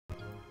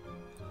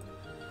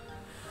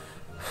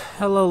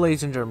Hello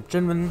ladies and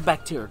gentlemen,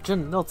 back to your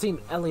Nelson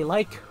Ellie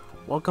like.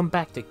 Welcome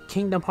back to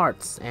Kingdom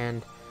Hearts,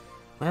 and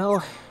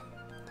well,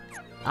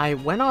 I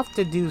went off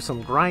to do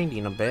some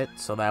grinding a bit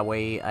so that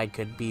way I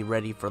could be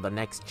ready for the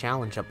next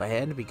challenge up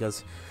ahead,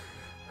 because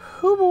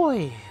oh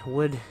boy,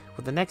 would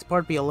the next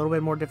part be a little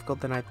bit more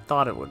difficult than I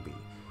thought it would be.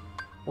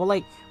 Well,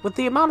 like, with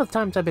the amount of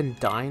times I've been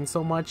dying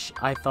so much,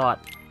 I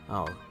thought,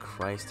 oh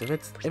Christ, if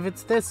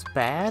it's this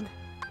bad,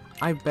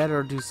 I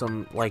better do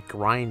some like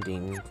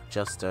grinding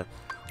just to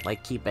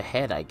like keep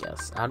ahead, I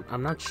guess.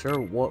 I'm not sure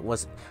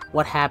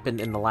what happened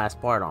in the last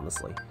part,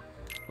 honestly.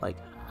 Like,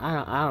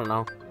 I don't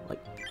know.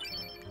 Like,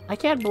 I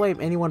can't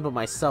blame anyone but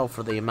myself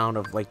for the amount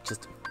of like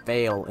just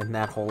fail in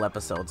that whole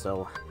episode.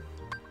 So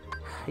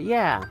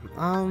yeah,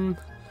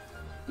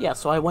 yeah.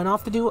 So I went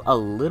off to do a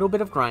little bit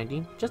of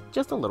grinding,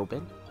 just a little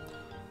bit,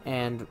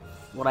 and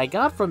what I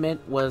got from it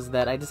was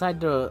that I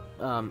decided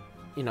to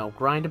you know,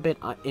 grind a bit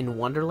in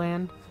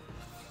Wonderland.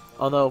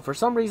 Although, for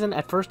some reason,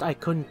 at first I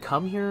couldn't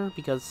come here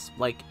because,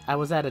 like, I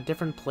was at a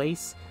different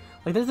place.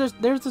 Like, there's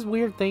this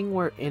weird thing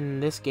where in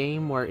this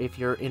game where if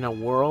you're in a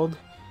world,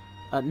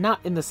 not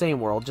in the same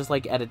world, just,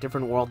 like, at a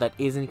different world that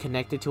isn't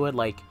connected to it.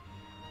 Like,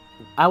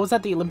 I was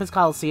at the Olympus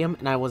Coliseum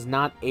and I was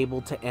not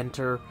able to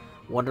enter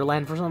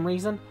Wonderland for some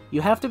reason.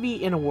 You have to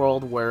be in a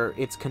world where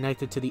it's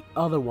connected to the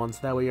other ones,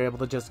 that way you're able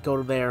to just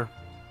go there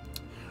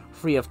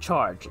free of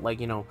charge.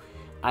 Like, you know,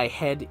 I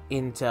head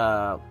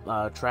into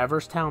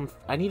Traverse Town.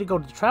 I need to go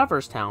to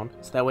Traverse Town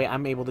so that way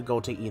I'm able to go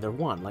to either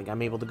one. Like,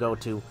 I'm able to go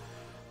to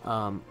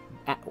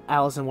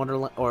Alice in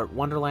Wonderland or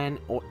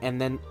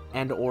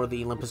or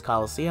the Olympus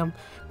Coliseum.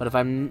 But if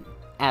I'm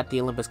at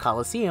the Olympus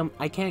Coliseum,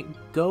 I can't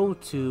go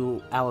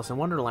to Alice in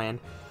Wonderland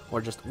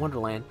or just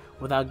Wonderland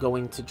without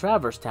going to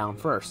Traverse Town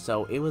first.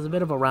 So it was a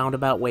bit of a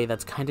roundabout way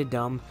that's kind of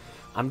dumb.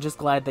 I'm just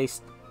glad they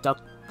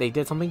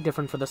did something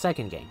different for the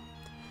second game.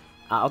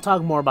 I'll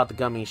talk more about the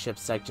gummy ship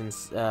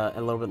sections a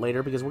little bit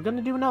later, because we're going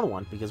to do another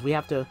one, because we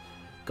have to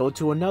go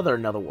to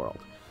another world.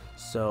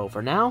 So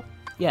for now,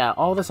 yeah,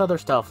 all this other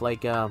stuff,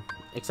 like,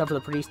 except for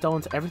the pretty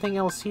stones, everything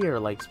else here,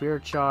 like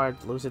spirit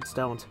shards, lucid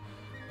stones,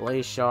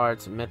 blaze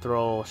shards,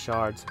 mithril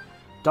shards,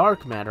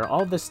 dark matter,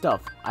 all this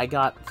stuff I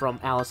got from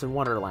Alice in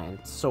Wonderland,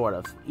 sort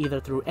of, either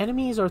through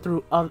enemies or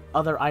through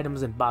other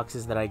items and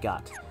boxes that I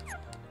got.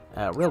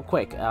 Real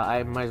quick,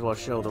 I might as well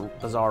show the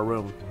Bazaar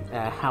room,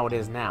 how it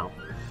is now.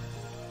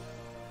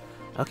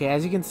 Okay,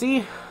 as you can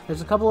see,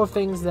 there's a couple of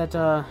things that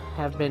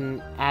have been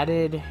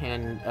added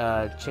and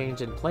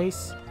changed in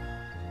place.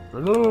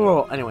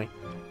 Anyway,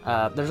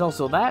 there's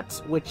also that,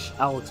 which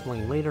I'll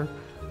explain later.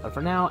 But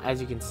for now,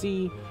 as you can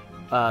see,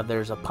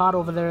 there's a pot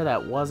over there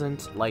that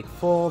wasn't like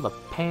full. The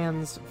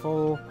pan's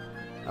full,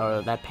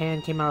 or that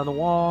pan came out of the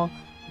wall.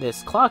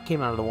 This clock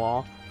came out of the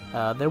wall.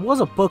 There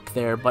was a book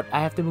there, but I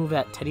have to move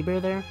that teddy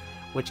bear there,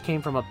 which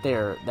came from up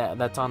there.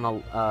 That's on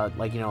a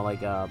like, you know,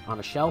 like on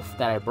a shelf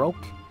that I broke.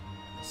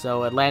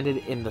 So it landed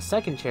in the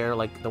second chair,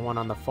 like the one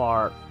on the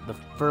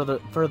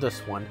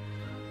furthest one.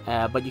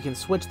 But you can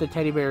switch the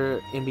teddy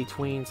bear in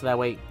between, so that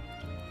way...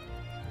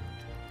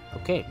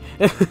 Okay.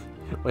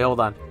 Wait, hold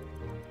on.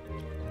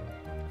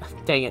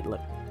 Dang it, look.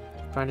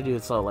 I'm trying to do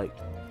it slow, like...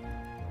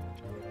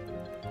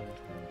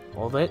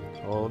 Hold it.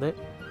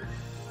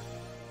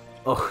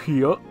 Oh,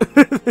 yo.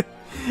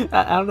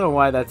 I don't know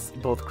why that's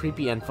both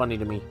creepy and funny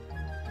to me.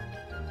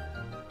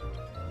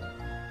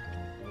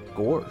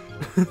 Gorge.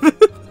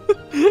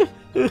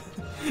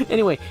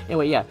 Anyway,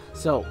 yeah.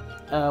 So,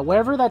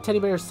 wherever that teddy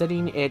bear is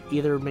sitting, it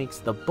either makes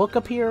the book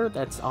appear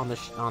that's on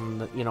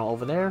the you know,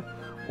 over there,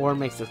 or it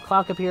makes this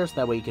clock appear, so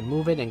that way you can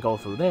move it and go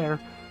through there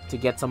to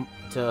get some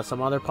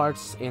other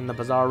parts in the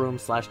bazaar room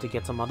 / to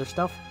get some other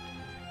stuff.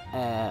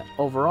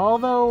 Overall,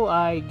 though,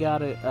 I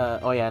got it.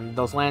 Oh yeah, and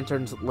those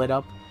lanterns lit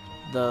up.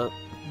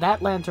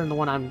 That lantern, the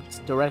one I'm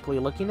directly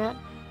looking at,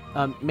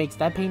 makes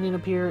that painting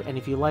appear, and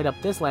if you light up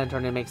this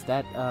lantern, it makes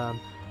that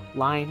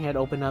lion head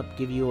open up,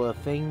 give you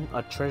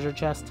a treasure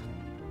chest.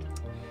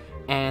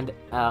 And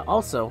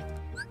also,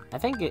 I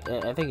think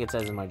it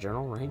says in my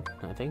journal, right?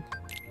 I think.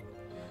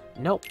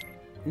 Nope,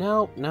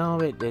 no,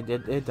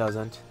 it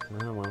doesn't.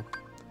 Oh well.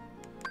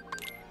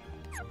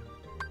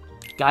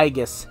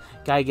 Gygus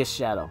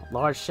shadow,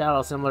 large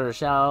shadow similar to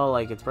shadow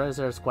like its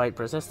predecessor, is quite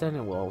persistent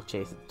and will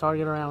chase the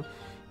target around.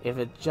 If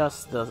it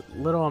just the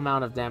little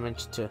amount of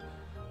damage to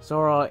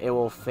Sora, it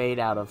will fade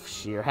out of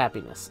sheer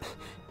happiness.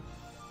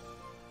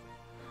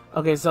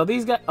 Okay, so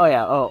these guys... Oh,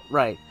 yeah. Oh,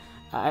 right.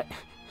 I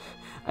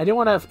didn't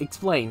want to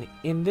explain.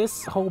 In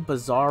this whole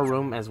bazaar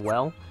room as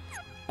well,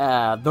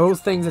 those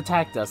things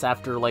attacked us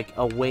after, like,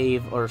 a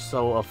wave or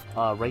so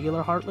of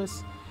regular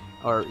Heartless,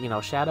 or, you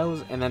know,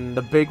 shadows, and then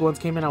the big ones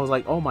came in. I was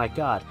like, oh my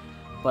god.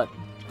 But,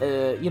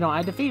 you know,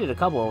 I defeated a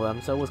couple of them,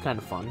 so it was kind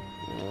of fun.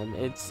 And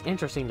it's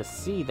interesting to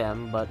see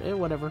them, but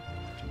whatever.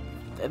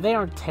 They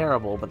aren't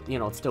terrible, but, you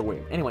know, it's still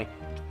weird. Anyway,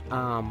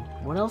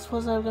 what else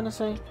was I gonna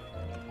say?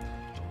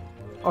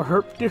 Or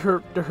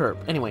herp.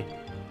 Anyway,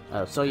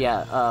 so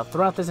yeah,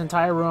 throughout this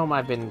entire room,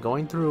 I've been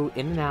going through,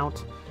 in and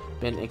out,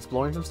 been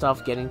exploring some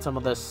stuff, getting some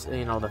of this,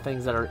 you know, the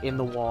things that are in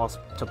the walls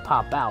to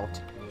pop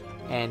out.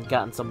 and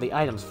gotten some of the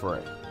items for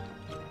it.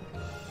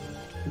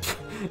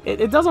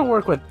 It doesn't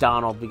work with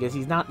Donald because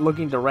he's not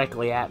looking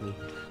directly at me.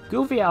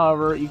 Goofy,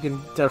 however,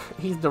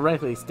 he's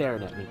directly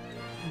staring at me.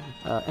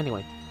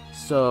 Anyway,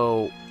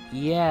 so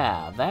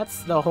yeah,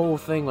 that's the whole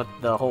thing with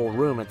the whole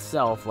room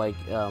itself, like,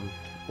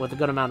 with a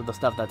good amount of the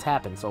stuff that's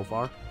happened so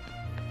far.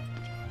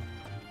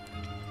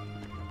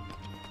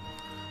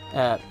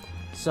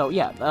 So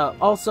yeah,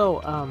 also,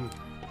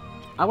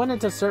 I went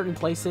into certain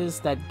places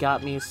that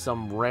got me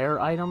some rare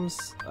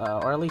items,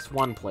 or at least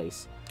one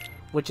place,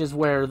 which is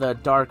where the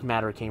dark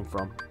matter came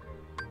from.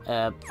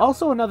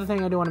 Also, another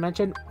thing I do want to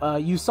mention,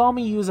 you saw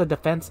me use a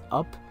defense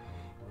up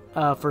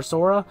for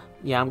Sora.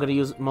 Yeah, I'm going to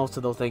use most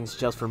of those things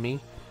just for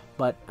me.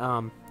 But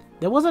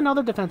there was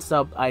another defense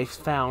up I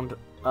found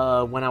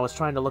when I was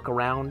trying to look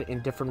around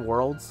in different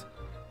worlds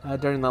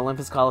during the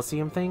Olympus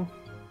Coliseum thing.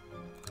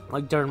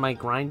 Like during my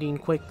grinding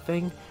quick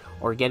thing,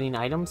 or getting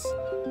items.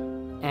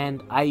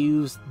 And I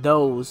used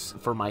those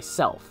for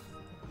myself.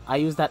 I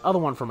used that other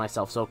one for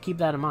myself, so keep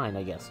that in mind,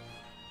 I guess.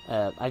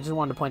 I just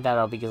wanted to point that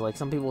out because, like,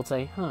 some people would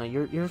say, huh,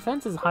 your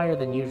defense is higher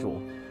than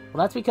usual.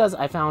 Well, that's because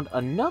I found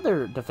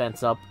another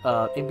defense up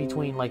in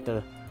between, like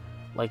the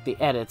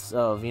edits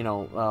of, you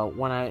know,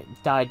 when I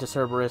died to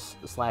Cerberus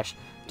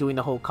 / doing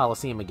the whole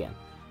Coliseum again.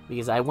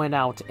 Because I went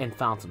out and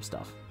found some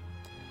stuff.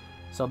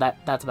 So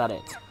that's about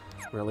it,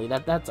 really.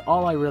 That's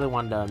all I really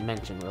wanted to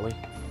mention, really.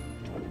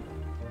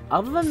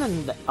 Other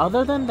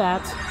than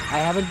that, I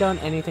haven't done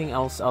anything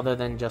else other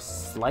than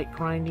just slight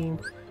grinding,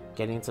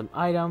 getting some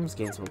items,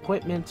 getting some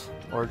equipment,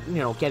 or, you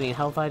know, getting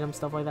health items,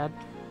 stuff like that.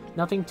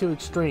 Nothing too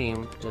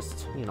extreme,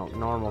 just, you know,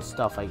 normal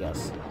stuff, I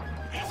guess.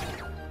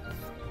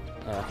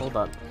 Hold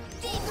up.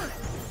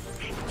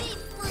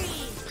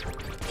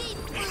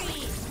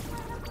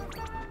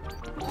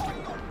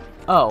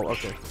 Oh,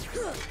 okay.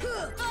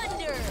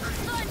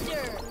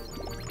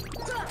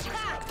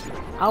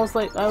 I was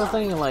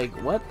thinking, like,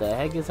 what the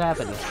heck is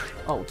happening?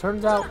 Oh,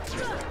 turns out...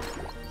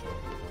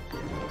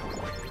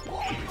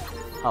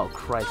 Oh,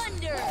 Christ.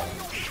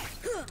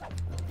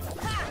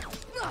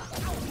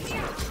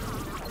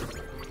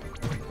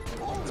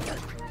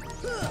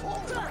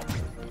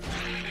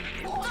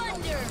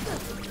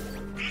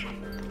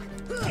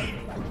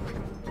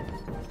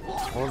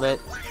 Hold it.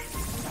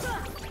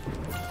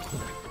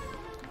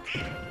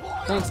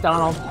 Thanks,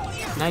 Donald.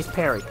 Nice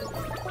parry.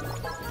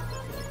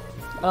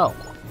 Oh.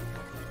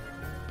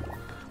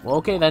 Well,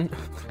 okay then.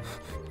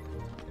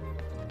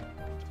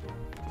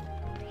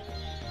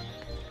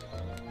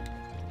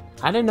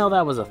 I didn't know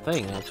that was a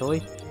thing,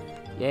 actually.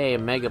 Yay, a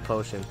Mega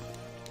Potion.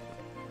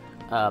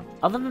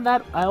 Other than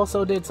that, I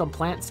also did some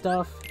plant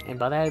stuff, and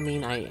by that I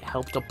mean I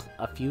helped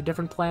a few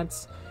different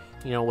plants,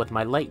 you know, with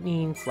my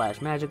lightning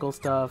 / magical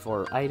stuff,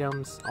 or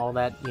items, all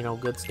that, you know,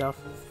 good stuff.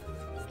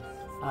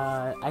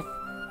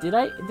 Did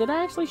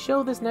I actually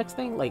show this next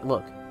thing? Like,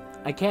 look,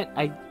 I can't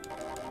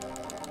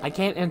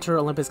enter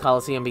Olympus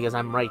Coliseum because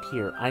I'm right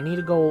here. I need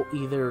to go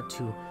either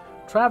to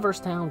Traverse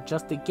Town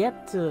just to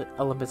get to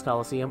Olympus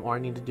Coliseum, or I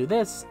need to do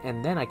this,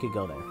 and then I could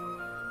go there.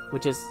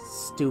 Which is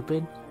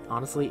stupid.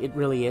 Honestly, it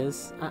really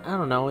is. I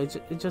don't know, it's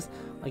just,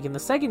 like, in the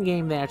second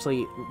game, they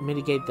actually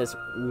mitigate this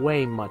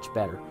way much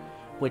better,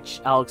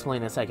 which I'll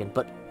explain in a second.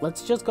 But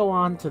let's just go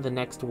on to the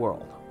next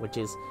world, which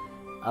is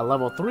a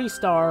level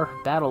 3-star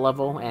battle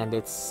level, and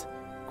it's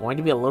going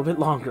to be a little bit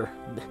longer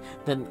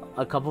than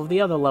a couple of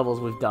the other levels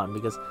we've done,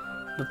 because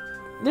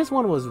this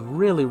one was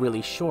really,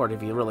 really short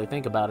if you really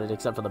think about it,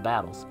 except for the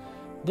battles.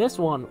 This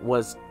one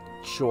was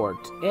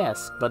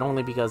short-esque, but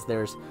only because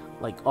there's,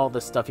 like, all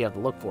this stuff you have to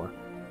look for.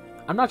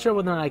 I'm not sure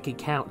whether or not I could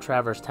count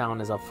Traverse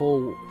Town as a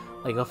full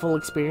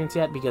experience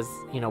yet, because,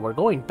 you know, we're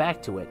going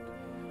back to it,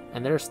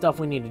 and there's stuff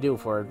we need to do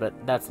for it, but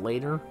that's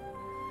later.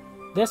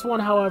 This one,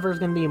 however, is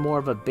going to be more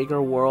of a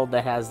bigger world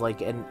that has,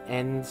 like, an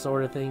end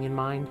sort of thing in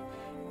mind,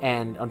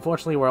 and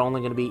unfortunately, we're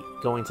only going to be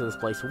going to this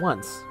place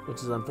once,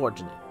 which is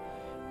unfortunate.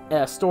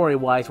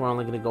 Story-wise, we're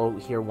only going to go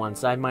here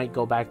once. I might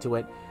go back to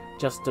it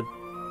just to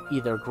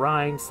either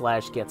grind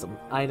 / get some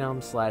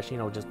items / you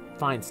know, just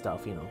find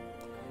stuff, you know,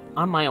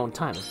 on my own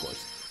time, of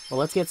course. Well,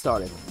 let's get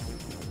started.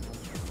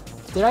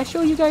 Did I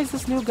show you guys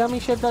this new gummy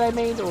ship that I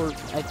made, or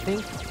I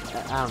think,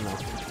 I don't know.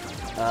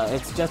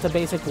 It's just a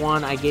basic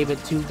one. I gave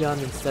it 2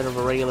 guns instead of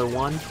a regular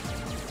one.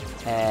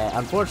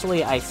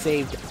 Unfortunately, I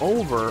saved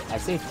over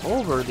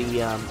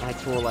the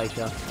actual, like,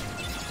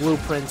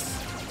 blueprints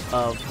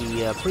of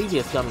the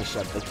previous gummy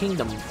ship, the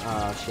Kingdom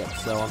ship.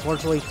 So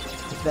unfortunately,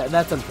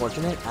 that's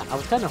unfortunate. I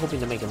was kind of hoping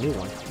to make a new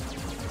one.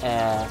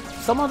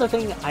 Some other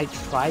thing I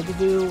tried to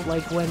do,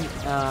 like when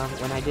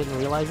I didn't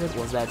realize it,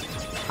 was that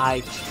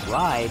I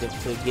tried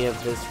to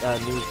give this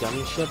new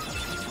gummy ship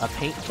a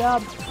paint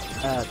job.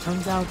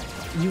 Turns out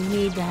you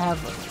need to have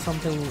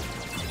something,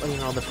 you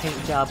know, the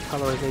paint job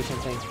colorization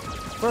thing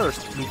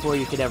first before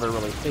you could ever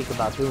really think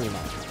about doing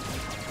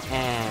that.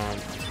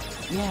 And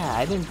yeah,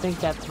 I didn't think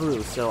that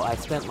through, so I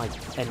spent like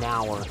an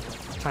hour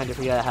trying to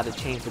figure out how to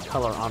change the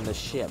color on the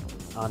ship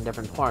on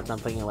different parts. I'm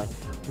thinking, like,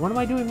 what am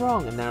I doing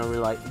wrong? And then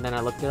I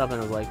looked it up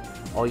and it was like,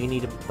 oh, you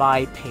need to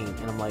buy paint.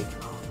 And I'm like,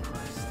 oh,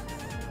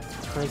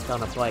 Christ. Christ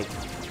on a bike.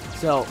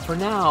 So, for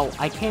now,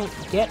 I can't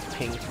get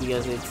pink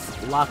because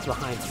it's locked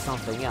behind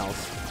something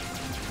else.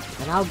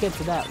 And I'll get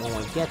to that when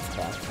we get to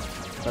that.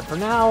 But for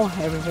now,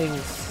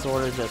 everything's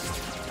sort of just,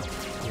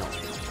 you know,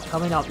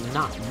 coming out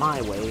not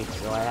my way,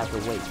 so I have to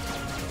wait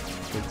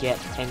to get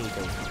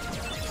anything.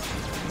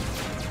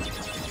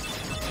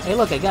 Hey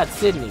look, I got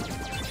Sydney.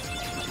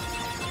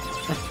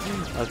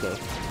 Okay.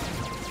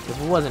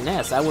 If it wasn't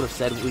S, I would have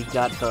said we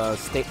got the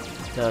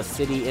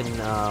city in,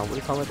 what do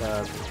you call it?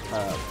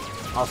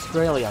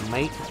 Australia,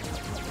 mate.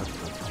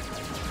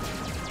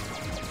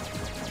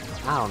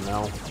 I don't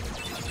know.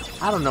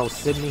 I don't know,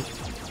 Sydney.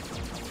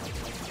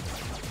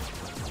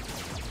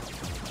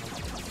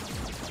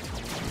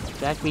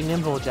 Jack be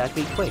nimble, Jack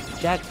be quick.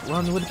 Jack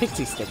run with a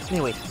pixie stick.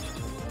 Anyway,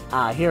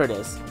 here it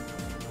is.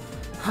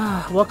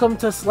 Welcome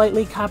to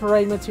slightly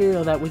copyrighted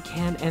material that we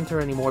can't enter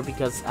anymore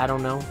because I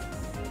don't know.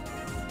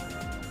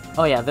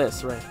 Oh yeah,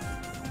 this, right.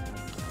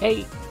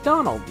 Hey,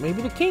 Donald,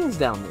 maybe the king's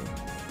down there.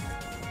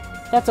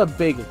 That's a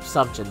big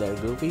assumption there,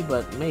 Goofy,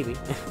 but maybe.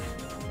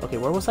 Okay,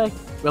 where was I?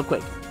 Real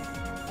quick.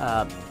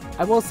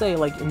 I will say,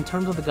 like, in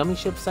terms of the gummy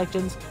ship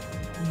sections,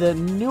 the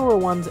newer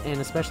ones,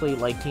 and especially,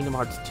 like, Kingdom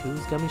Hearts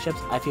 2's gummy ships,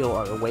 I feel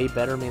are way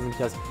better, mainly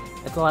because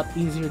it's a lot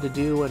easier to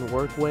do and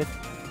work with,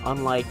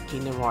 unlike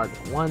Kingdom Hearts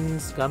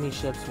 1's gummy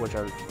ships, which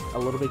are a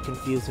little bit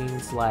confusing,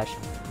 slash,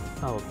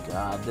 oh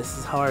god, this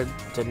is hard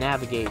to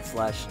navigate,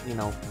 slash, you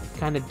know,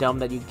 kind of dumb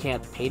that you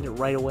can't paint it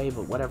right away,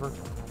 but whatever.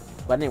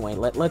 But anyway,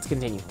 let's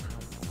continue.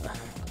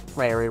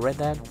 Right, I already read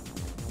that?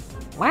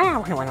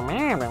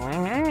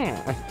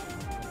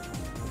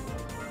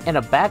 In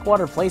a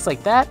backwater place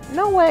like that?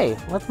 No way!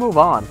 Let's move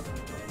on.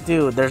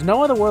 Dude, there's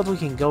no other worlds we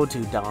can go to,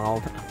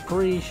 Donald. I'm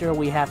pretty sure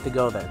we have to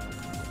go there.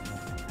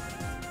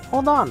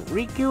 Hold on,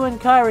 Riku and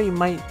Kairi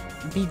might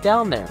be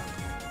down there.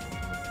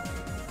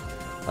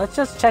 Let's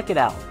just check it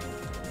out.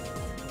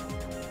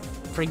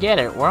 Forget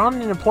it, we're on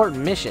an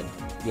important mission.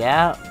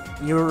 Yeah,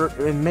 your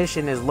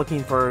mission is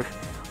looking for...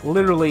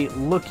 literally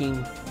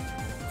looking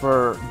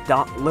for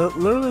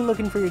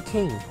your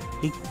king.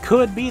 He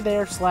could be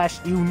there, slash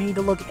you need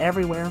to look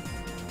everywhere.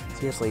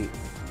 Seriously,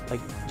 like,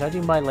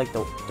 judging by, like,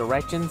 the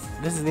directions,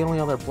 this is the only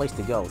other place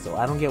to go, so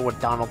I don't get what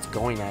Donald's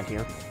going at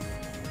here.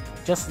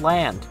 Just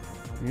land.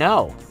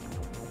 No.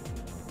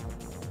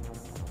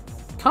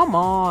 Come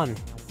on.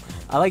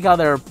 I like how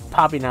they're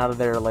popping out of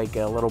there like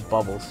little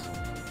bubbles.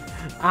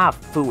 Ah,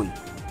 phooey.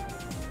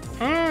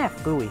 Ah,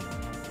 phooey.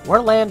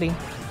 We're landing.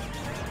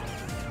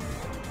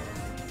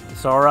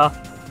 Sora.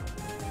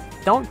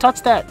 Don't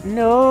touch that.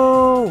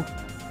 No.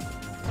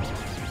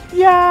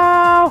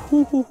 Yeah.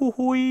 Hoo hoo hoo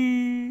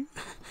hoo.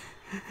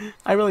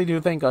 I really do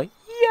think a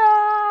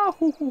yeah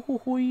hoo hoo hoo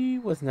hoo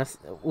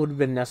would have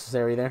been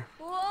necessary there.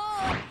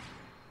 Whoa.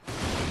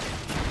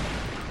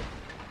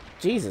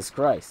 Jesus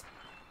Christ.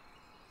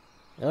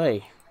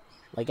 Oy.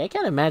 Like, I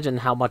can't imagine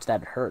how much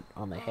that hurt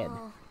on the head.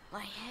 Oh,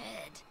 my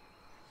head.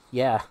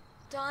 Yeah.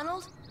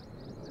 Donald?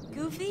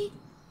 Goofy?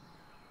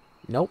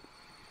 Nope.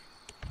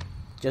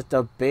 Just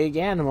a big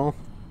animal.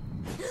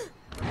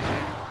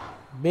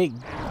 Big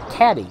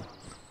catty.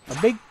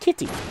 A big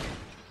kitty.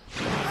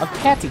 A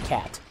catty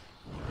cat.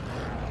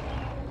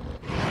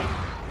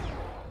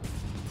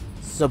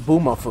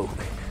 Sabumafu.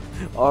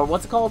 Or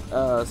what's it called?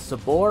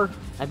 Sabor,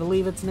 I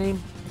believe its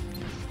name.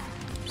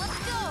 Let's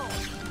go!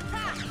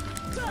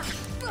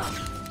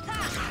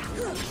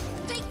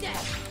 Take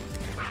that!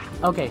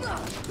 Okay.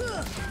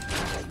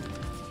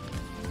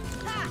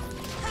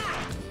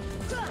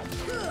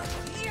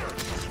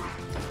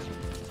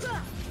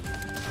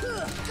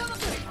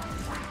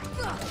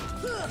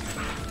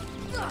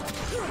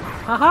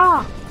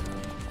 Haha!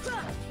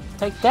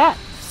 Take that,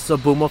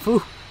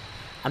 Sabumafu.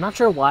 I'm not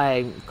sure why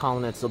I'm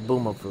calling it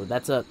Sabumafu.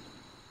 That's a...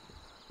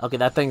 Okay,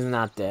 that thing's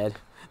not dead.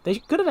 They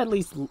could have at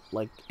least,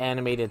 like,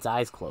 animated its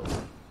eyes closed.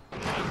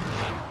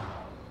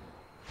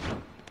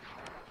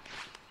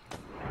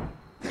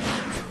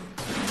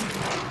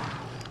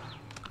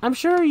 I'm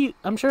sure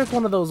it's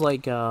one of those,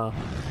 like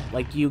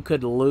you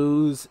could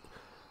lose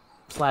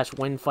 /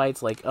 win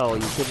fights. Like, oh,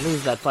 you could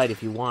lose that fight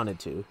if you wanted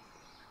to.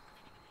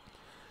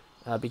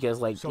 Because,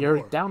 like, Sabor.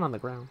 You're down on the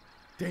ground.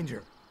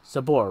 Danger.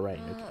 Sabor, right.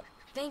 Okay.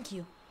 Thank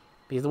you.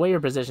 Because the way you're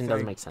positioned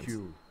doesn't make Thank sense.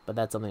 you. But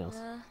that's something else.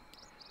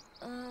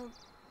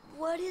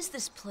 What is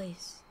this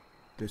place?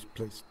 This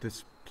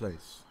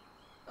place.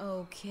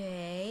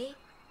 Okay.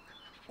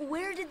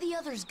 Where did the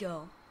others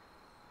go?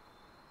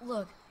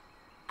 Look,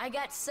 I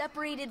got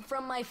separated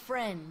from my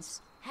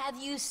friends. Have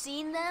you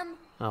seen them?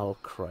 Oh,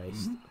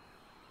 Christ.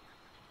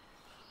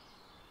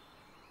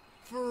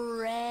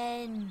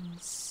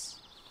 Friends.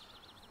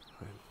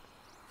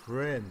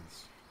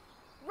 Friends.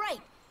 Right,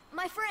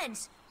 my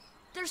friends.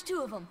 There's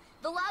 2 of them.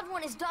 The loud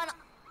one is Donald.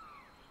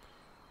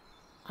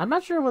 I'm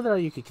not sure whether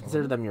you could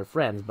consider them your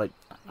friends, but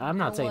I'm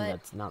not know saying what?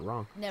 that's not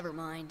wrong. Never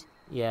mind.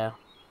 Yeah.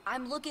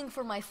 I'm looking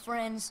for my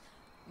friends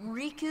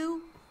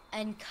Riku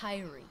and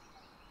Kairi.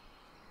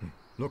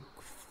 Look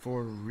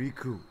for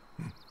Riku.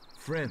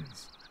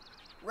 Friends.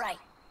 Right.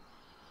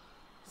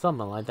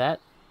 Something like that.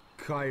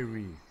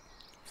 Kairi.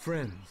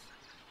 Friends.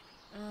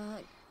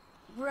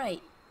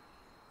 Right.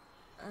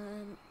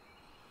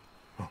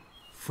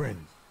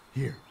 Friends,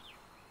 here.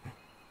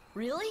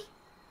 Really?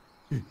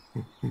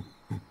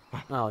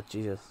 Oh,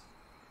 Jesus.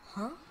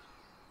 Huh?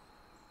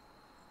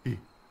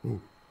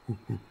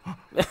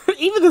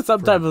 Even the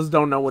subtitles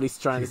don't know what he's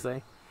trying to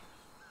say.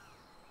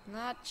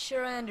 Not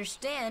sure I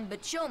understand,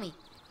 but show me.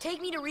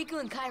 Take me to Riku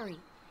and Kairi.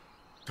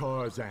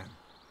 Tarzan.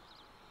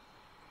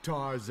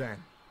 Tarzan.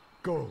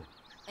 Go.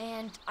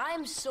 And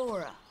I'm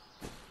Sora.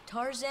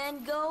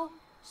 Tarzan go,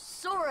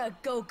 Sora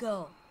go.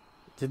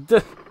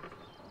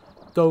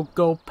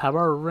 Go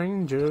Power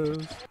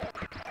Rangers.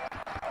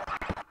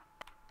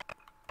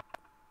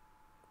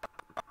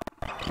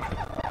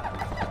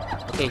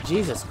 Okay,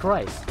 Jesus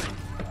Christ.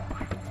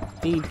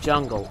 Deep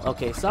jungle.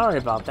 Okay, sorry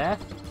about that.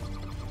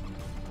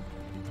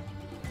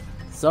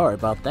 Sorry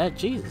about that.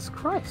 Jesus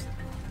Christ.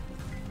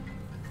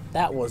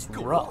 That was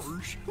rough.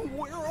 Gosh,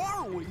 where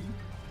are we?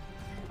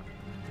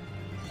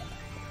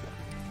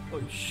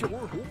 I sure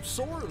hope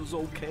Sora's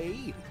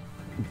okay.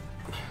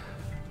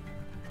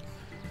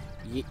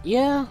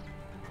 Yeah.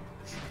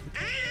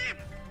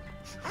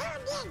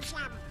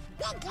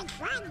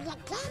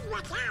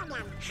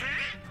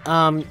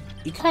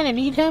 You kind of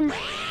need him.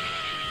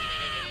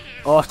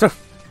 Oh,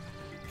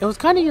 it was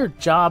kind of your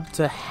job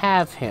to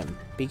have him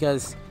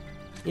because,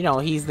 you know,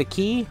 he's the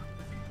key.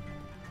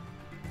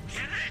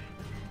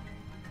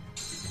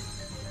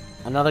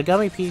 Another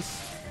gummy piece.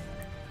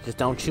 Just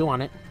don't chew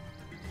on it.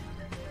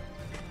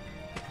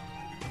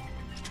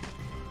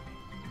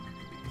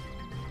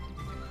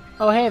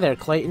 Oh, hey there,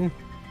 Clayton.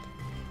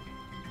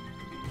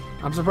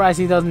 I'm surprised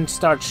he doesn't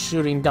start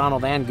shooting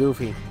Donald and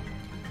Goofy.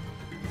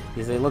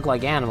 Because they look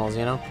like animals,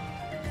 you know?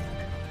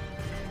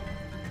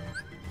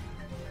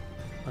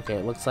 Okay,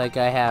 it looks like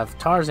I have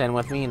Tarzan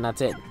with me, and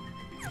that's it.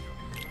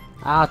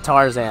 Ah,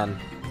 Tarzan.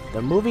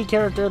 The movie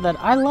character that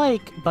I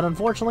like, but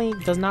unfortunately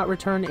does not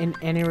return in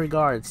any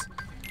regards.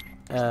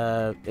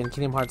 In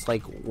Kingdom Hearts,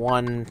 like,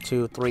 1,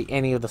 2, 3,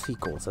 any of the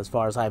sequels, as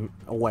far as I'm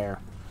aware.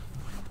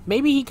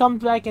 Maybe he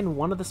comes back in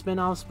one of the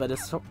spin-offs, but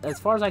as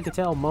far as I can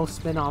tell, most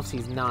spin-offs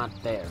he's not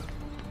there.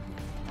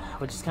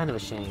 Which is kind of a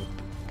shame.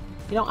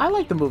 You know, I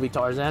like the movie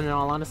Tarzan, in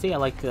all honesty. I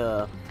like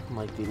the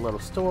little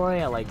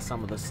story, I like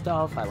some of the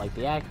stuff, I like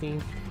the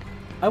acting.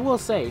 I will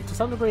say, to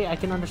some degree, I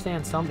can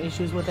understand some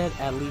issues with it,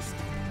 at least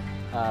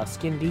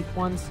skin-deep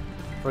ones.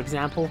 For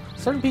example,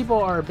 certain people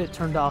are a bit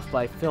turned off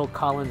by Phil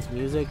Collins'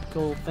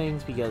 musical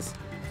things because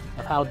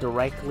of how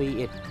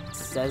directly it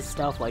says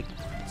stuff like,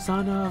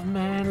 "Son of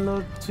man,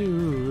 look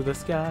to the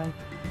sky,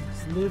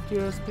 lift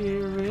your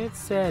spirit,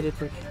 set it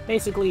free."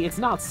 Basically, it's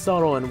not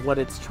subtle in what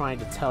it's trying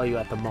to tell you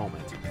at the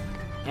moment.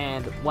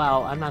 And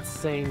while I'm not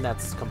saying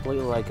that's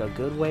completely like a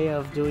good way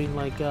of doing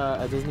like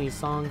a Disney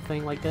song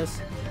thing like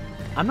this,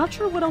 I'm not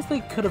sure what else they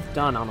could have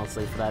done,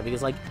 honestly, for that,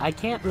 because like I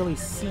can't really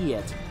see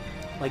it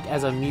like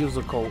as a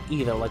musical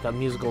either, like a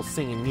musical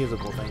singing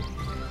musical thing.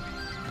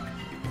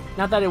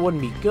 Not that it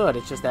wouldn't be good,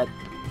 it's just that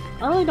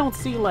I really don't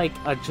see like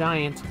a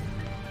giant,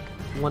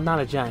 well, not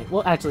a giant,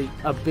 well, actually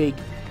a big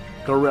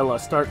gorilla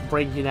start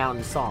breaking out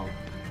in song.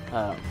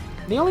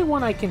 The only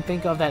one I can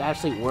think of that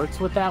actually works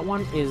with that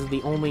one is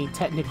the only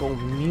technical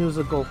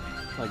musical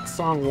like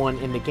song one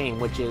in the game,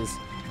 which is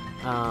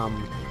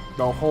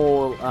the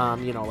whole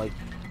you know, like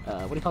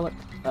what do you call it?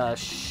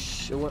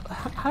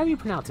 How do you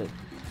pronounce it?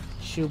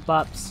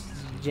 Shoebops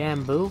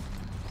Jambu.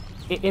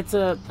 It's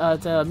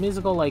a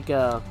musical like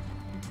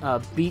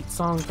beat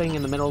song thing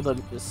in the middle of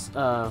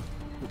the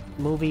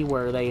movie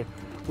where the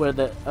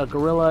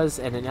gorillas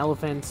and an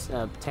elephant,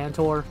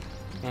 Tantor,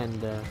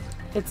 and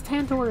it's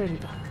Tantor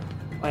and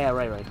oh yeah,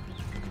 right.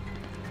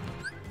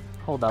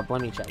 Hold up,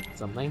 let me check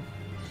something.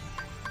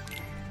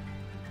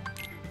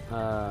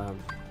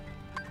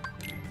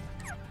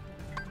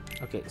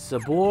 Okay,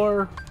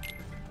 Sabor,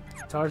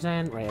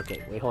 Tarzan, right?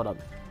 Okay, wait, hold up.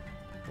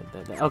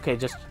 Okay,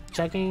 just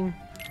checking.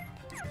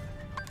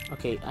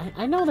 Okay,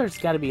 I know there's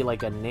got to be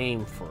like a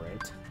name for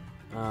it.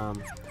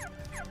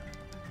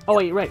 Oh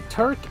wait, right,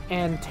 Turk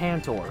and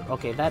Tantor.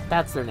 Okay,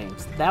 that's their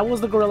names. That was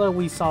the gorilla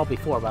we saw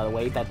before, by the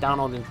way, that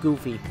Donald and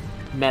Goofy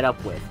met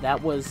up with.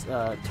 That was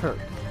Turk,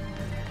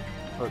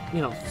 or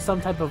you know,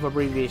 some type of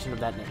abbreviation of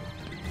that name.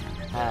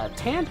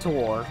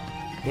 Tantor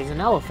is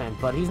an elephant,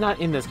 but he's not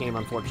in this game,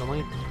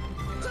 unfortunately.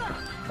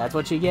 That's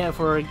what you get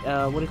for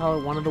what do you call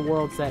it? One of the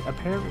worlds that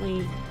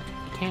apparently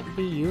can't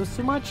be used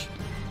too much.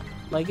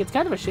 Like, it's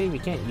kind of a shame you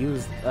can't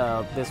use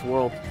this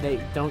world.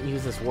 They don't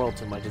use this world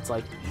too much. It's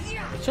like,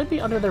 it should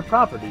be under their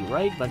property,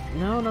 right? But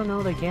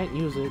no, they can't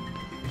use it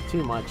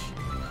too much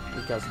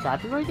because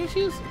copyright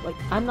issues? Like,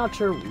 I'm not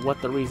sure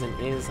what the reason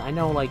is. I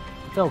know, like,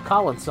 Phil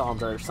Collins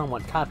songs are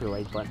somewhat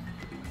copyright, but,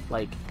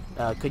 like,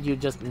 could you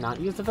just not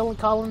use the Phil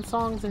Collins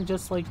songs and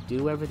just, like,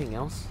 do everything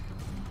else?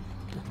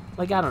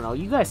 Like, I don't know.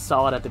 You guys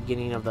saw it at the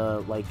beginning of the,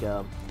 like,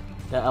 the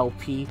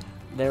LP.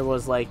 There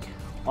was, like,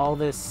 all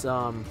this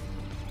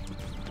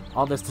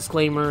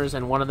disclaimers,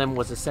 and one of them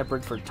was a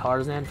separate for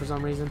Tarzan for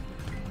some reason,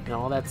 and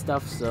all that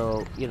stuff.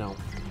 So, you know,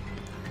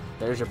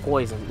 there's your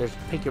poison. There's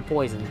pick your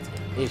poison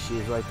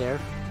issues right there.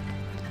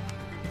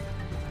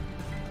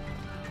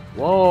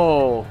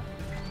 Whoa,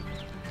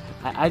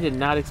 I did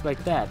not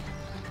expect that.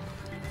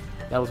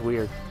 That was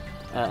weird.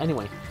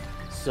 Anyway,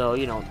 so,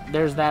 you know,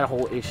 there's that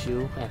whole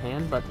issue at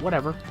hand, but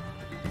whatever.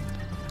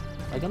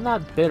 Like, I'm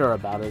not bitter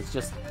about it, it's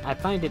just, I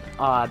find it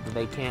odd that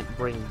they can't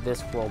bring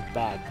this world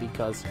back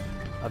because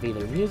of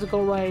either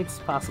musical rights,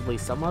 possibly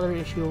some other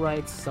issue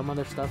rights, some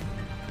other stuff.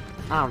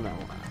 I don't know.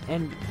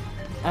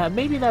 And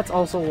maybe that's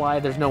also why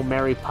there's no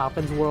Mary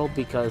Poppins world,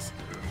 because,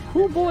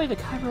 oh boy, the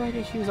copyright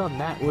issues on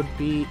that would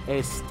be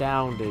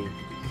astounding.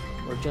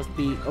 Or just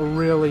be a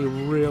really,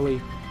 really,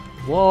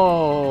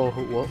 whoa,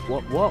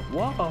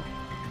 whoa.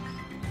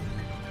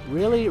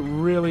 Really,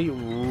 really,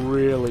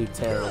 really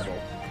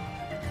terrible.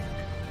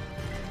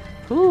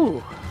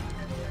 Whew.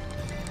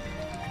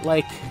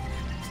 Like,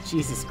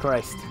 Jesus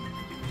Christ.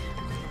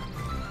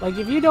 Like,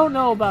 if you don't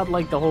know about,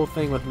 like, the whole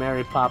thing with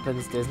Mary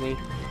Poppins Disney,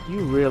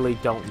 you really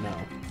don't know,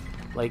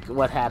 like,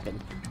 what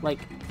happened. Like,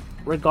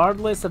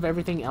 regardless of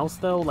everything else,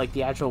 though, like,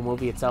 the actual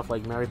movie itself,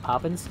 like Mary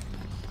Poppins,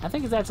 I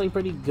think it's actually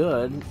pretty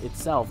good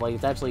itself. Like,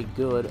 it's actually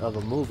good of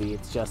a movie.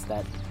 It's just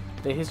that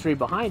the history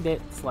behind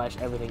it, /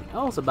 everything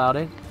else about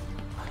it,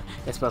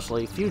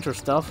 especially future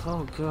stuff,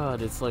 oh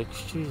god, it's like,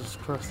 Jesus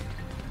Christ.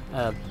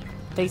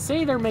 They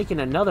say they're making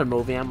another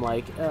movie. I'm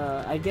like,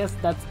 I guess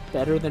that's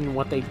better than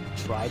what they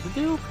tried to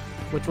do,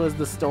 which was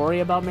the story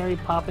about Mary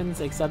Poppins,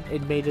 except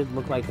it made it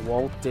look like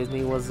Walt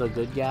Disney was a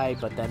good guy,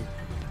 but then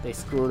they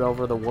screwed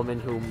over the woman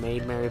who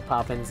made Mary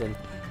Poppins and,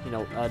 you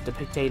know,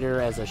 depicted her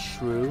as a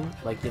shrew,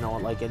 like, you know,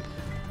 like an,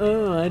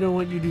 oh, I don't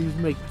want you to use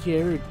my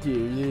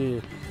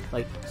character,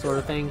 like, sort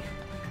of thing.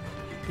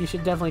 You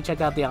should definitely check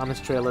out the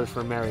honest trailers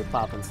for Mary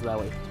Poppins, so that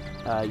way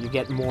you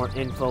get more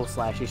info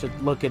 / you should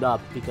look it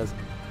up, because,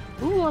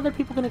 ooh, other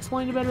people can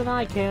explain it better than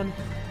I can.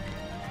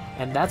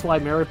 And that's why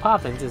Mary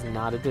Poppins is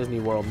not a Disney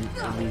World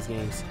in these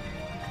games.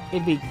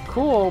 It'd be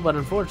cool, but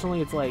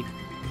unfortunately it's like,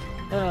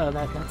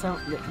 that's how,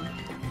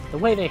 the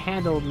way they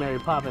handled Mary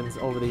Poppins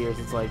over the years,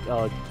 it's like,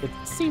 oh, it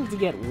seems to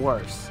get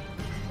worse.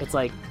 It's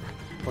like,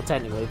 well,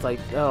 technically, it's like,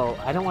 oh,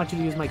 I don't want you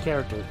to use my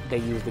character. They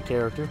use the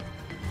character.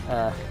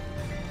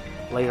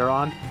 Later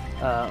on,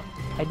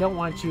 I don't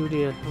want you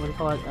to, what do you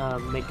call it,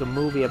 make a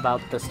movie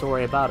about the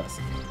story about us.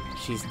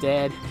 She's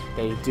dead,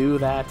 they do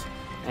that,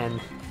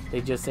 and they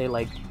just say,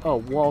 like, oh,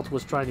 Walt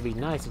was trying to be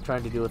nice and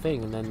trying to do a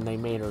thing, and then they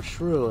made her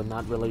shrew and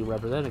not really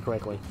represented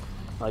correctly.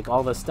 Like,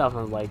 all this stuff, and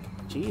I was like,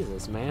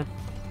 Jesus, man.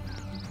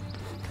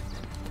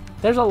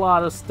 There's a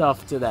lot of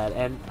stuff to that,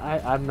 and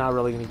I'm not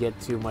really going to get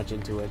too much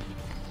into it.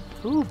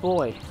 Ooh,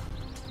 boy.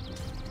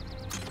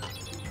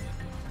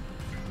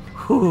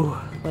 Whew.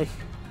 Like,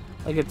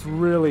 it's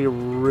really,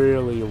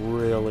 really,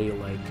 really,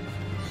 like,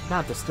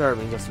 not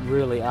disturbing, just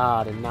really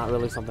odd, and not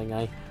really something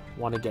I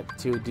want to get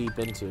too deep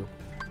into.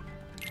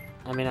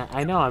 I mean,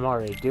 I know I'm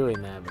already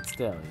doing that, but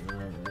still, you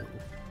know.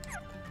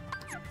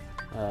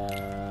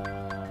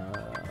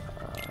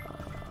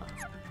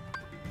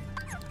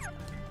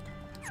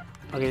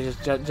 Okay,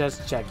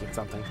 just checking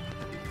something.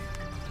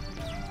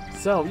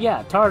 So,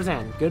 yeah,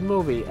 Tarzan, good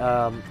movie.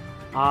 I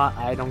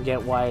don't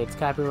get why it's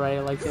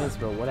copyrighted like this,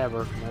 but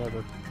whatever.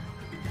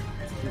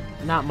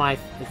 It's not my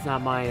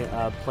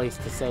place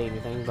to say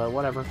anything, but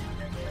whatever.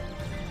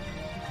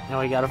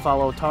 Now we gotta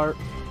follow Tarzan,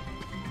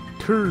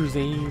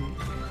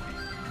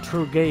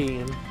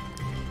 Turgano,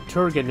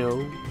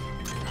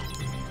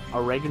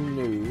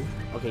 Oregano.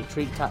 Okay,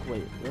 treat top.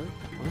 Wait,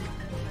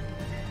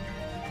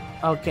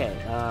 what? Okay,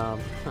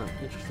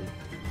 interesting.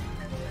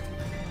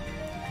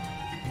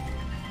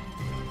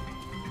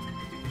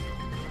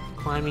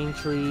 Climbing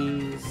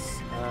trees,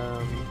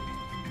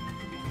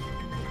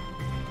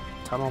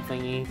 tunnel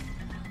thingy.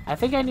 I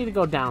think I need to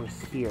go down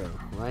here,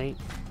 right?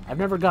 I've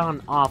never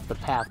gone off the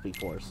path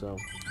before, so.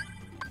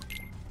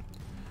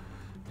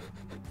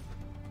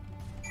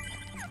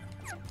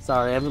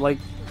 Sorry, I'm like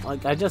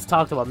I just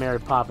talked about Mary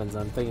Poppins.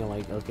 I'm thinking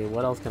like, okay,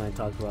 what else can I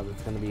talk about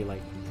that's gonna be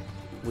like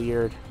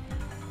weird?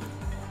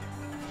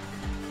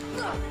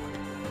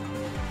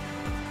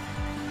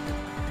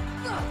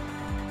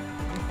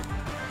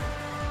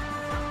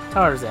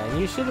 Tarzan,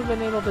 you should have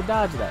been able to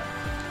dodge that.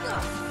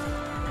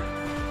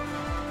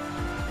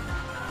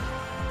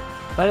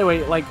 But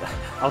anyway, like,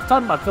 I was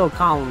talking about Phil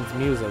Collins'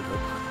 music. I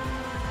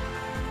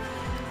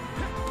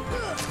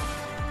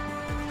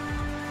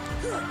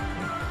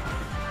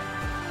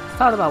was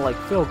talking about, like,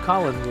 Phil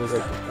Collins'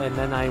 music, and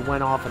then I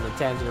went off on a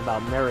tangent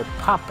about Mary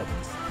Poppins.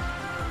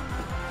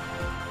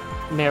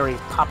 Mary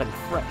Poppin'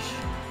 Fresh.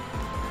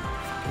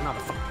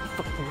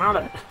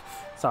 Mother.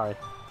 Sorry.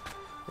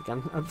 Like,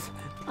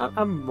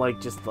 I'm like,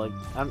 just like,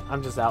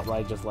 I'm just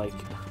outright just like,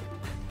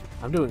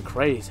 I'm doing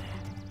crazy.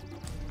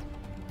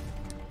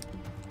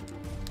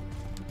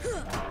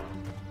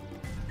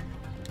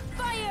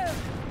 Fire!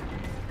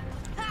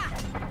 Ha!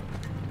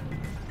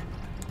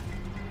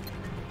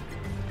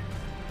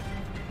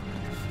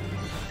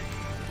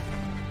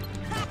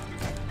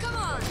 Come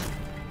on!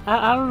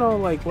 I don't know,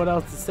 like, what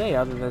else to say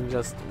other than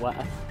just, what,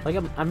 like,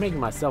 I'm making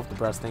myself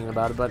depressed thinking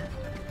about it, but,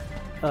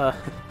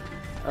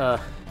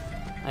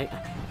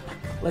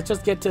 let's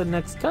just get to the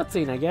next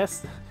cutscene, I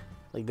guess.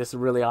 Like, this is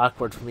really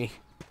awkward for me.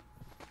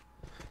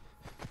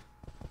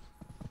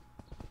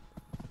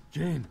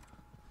 Jane.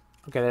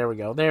 Okay, there we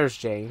go. There's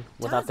Jane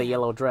without the Tarzan.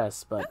 yellow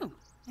dress, but Oh,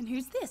 and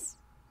who's this?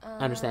 I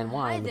understand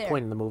why hi in the there.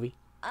 point of the movie.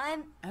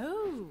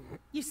 Oh,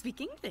 you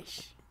speak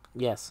English.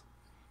 Yes.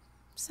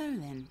 So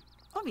then,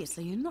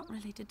 obviously you're not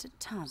related to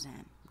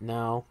Tarzan.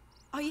 No.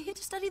 Are you here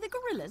to study the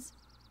gorillas?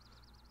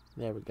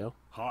 There we go.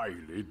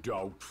 Highly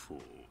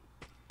doubtful.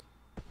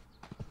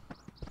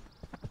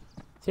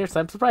 Seriously,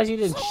 I'm surprised you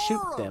didn't shoot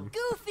Sora, them.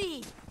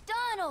 Goofy,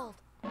 Donald.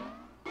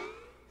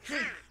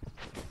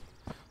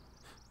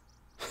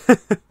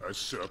 A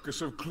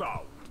circus of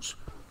clowns.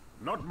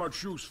 Not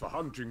much use for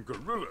hunting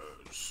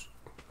gorillas.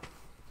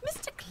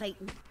 Mr.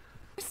 Clayton,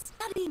 we're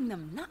studying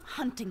them, not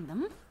hunting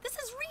them. This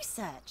is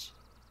research.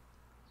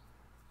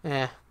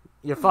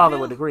 Your father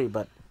Well, would agree,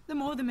 but The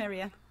more the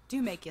merrier.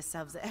 Do make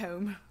yourselves at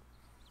home.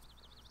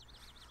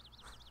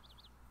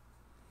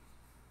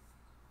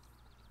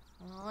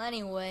 Well,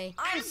 anyway,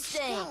 I'm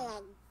staying.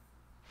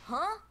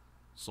 Huh?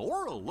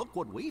 Sora, look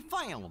what we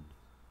found.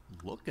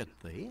 Look at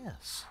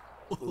this.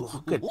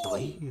 look at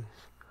these.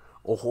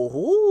 Oh ho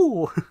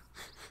ho!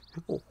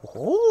 Oh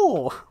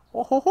ho!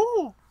 Oh ho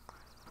ho!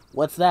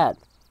 What's that?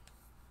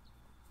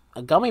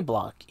 A gummy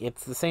block.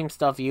 It's the same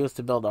stuff used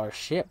to build our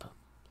ship.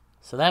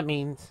 So that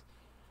means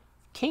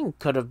King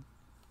could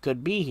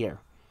be here.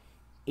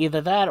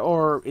 Either that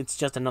or it's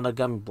just another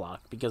gummy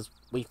block, because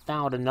we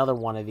found another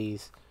one of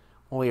these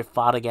when we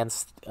fought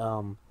against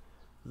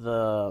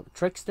the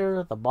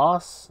trickster, the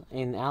boss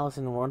in Alice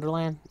in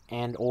Wonderland,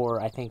 and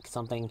or I think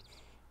something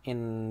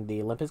in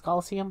the Olympus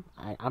Coliseum.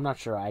 I'm not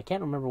sure. I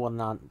can't remember whether or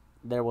not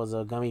there was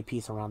a gummy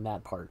piece around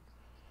that part.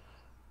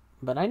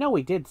 But I know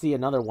we did see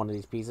another one of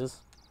these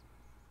pieces.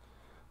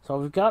 So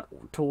we've got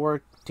to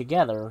work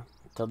together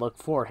to look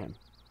for him.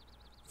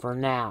 For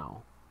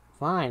now.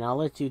 Fine, I'll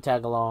let you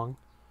tag along.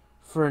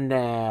 For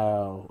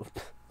now.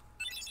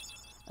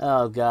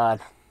 Oh,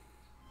 God.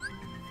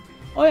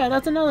 Oh, yeah,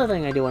 that's another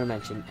thing I do want to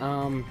mention.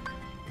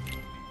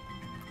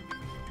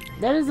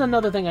 That is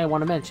another thing I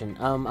want to mention.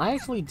 I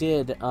actually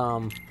did,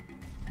 I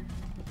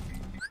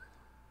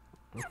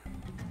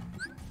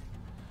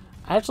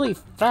actually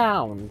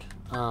found,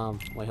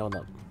 wait, hold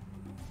up.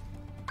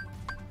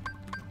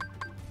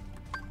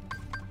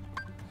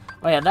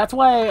 Oh yeah, that's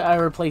why I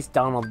replaced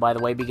Donald, by the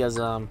way, because,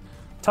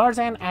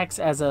 Tarzan acts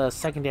as a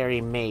secondary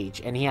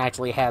mage, and he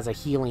actually has a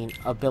healing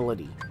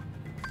ability.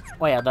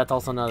 Oh yeah, that's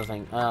also another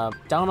thing.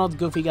 Donald,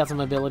 Goofy got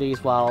some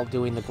abilities while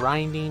doing the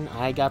grinding.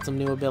 I got some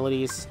new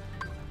abilities.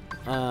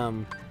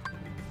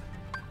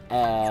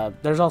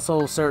 There's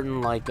also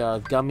certain, like,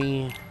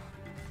 gummy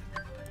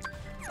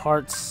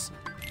parts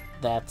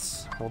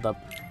that's... Hold up.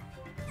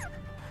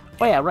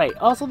 Oh yeah, right.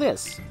 Also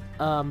this.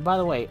 By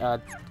the way,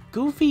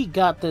 Goofy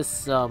got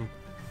this,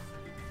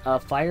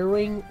 fire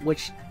ring,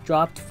 which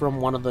dropped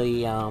from one of the,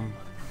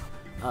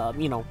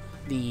 you know,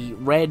 the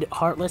red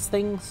heartless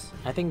things.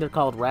 I think they're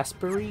called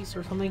raspberries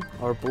or something,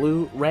 or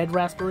red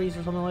raspberries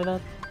or something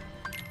like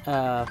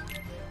that.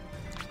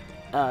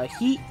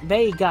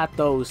 They got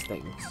those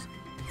things,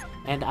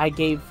 and I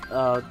gave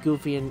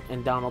Goofy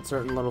and Donald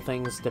certain little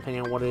things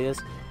depending on what it is.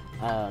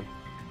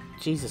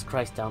 Jesus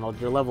Christ, Donald,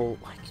 you're level,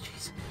 like,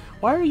 jeez,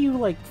 why are you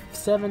like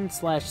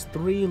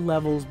 7/3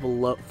 levels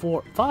below,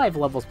 5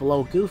 levels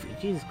below Goofy?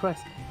 Jesus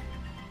Christ.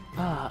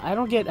 I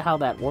don't get how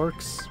that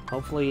works.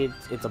 Hopefully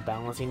it's a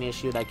balancing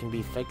issue that can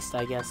be fixed,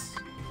 I guess.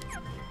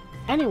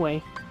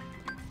 Anyway,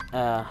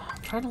 I'm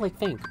trying to, like,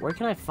 think. Where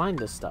can I find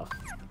this stuff?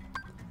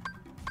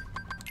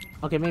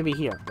 Okay, maybe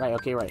here. Right,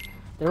 okay, right.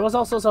 There was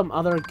also some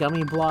other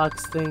gummy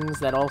blocks things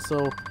that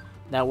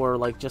were,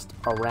 like, just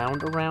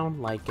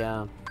around, like,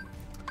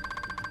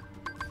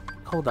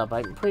 hold up,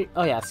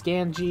 oh yeah,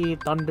 Scan G,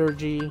 Thunder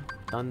G,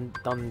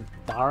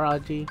 Thundara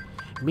G,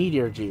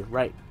 Meteor G,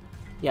 right.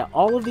 Yeah,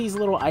 all of these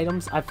little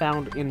items I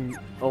found in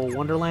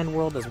Wonderland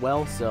World as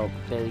well, so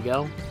there you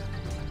go.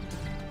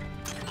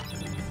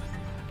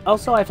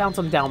 Also, I found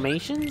some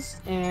Dalmatians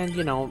and,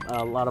 you know,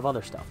 a lot of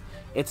other stuff.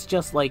 It's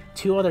just like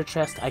 2 other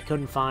chests I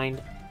couldn't find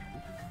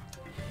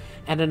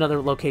and another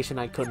location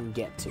I couldn't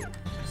get to.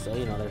 So,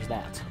 you know, there's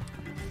that.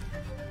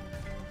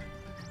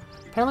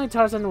 Apparently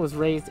Tarzan was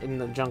raised in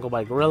the jungle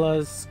by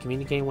gorillas.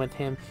 Communicating with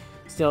him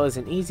still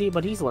isn't easy,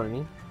 but he's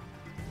learning.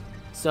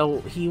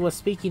 So he was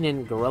speaking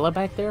in gorilla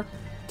back there?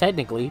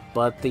 Technically,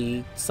 but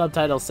the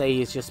subtitles say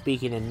he's just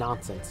speaking in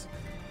nonsense.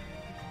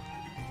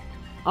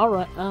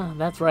 Alright,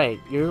 that's right.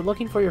 You're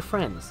looking for your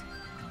friends.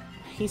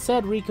 He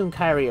said Riku and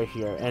Kairi are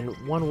here, and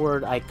one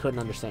word I couldn't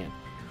understand.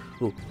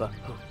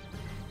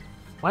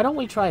 Why don't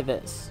we try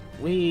this?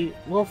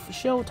 We'll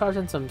show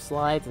Tarzan some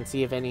slides and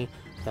see if any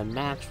of them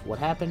match what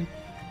happened.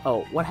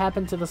 Oh, what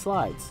happened to the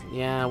slides?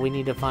 Yeah, we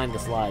need to find the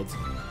slides.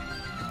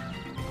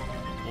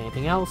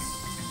 Anything else?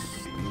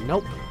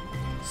 Nope.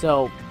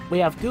 So, we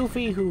have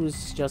Goofy,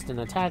 who's just an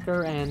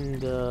attacker,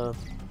 and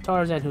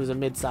Tarzan, who's a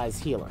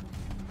mid-sized healer.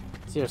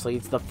 Seriously,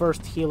 it's the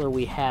first healer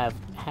we have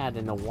had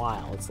in a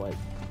while. It's like...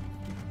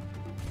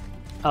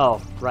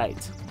 Oh,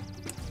 right.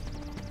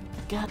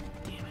 God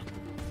damn it.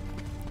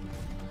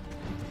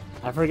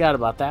 I forgot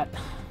about that.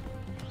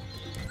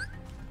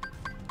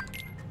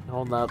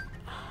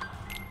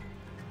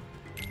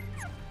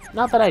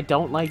 Not that I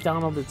don't like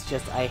Donald, it's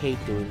just I hate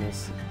doing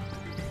this.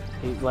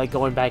 Like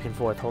going back and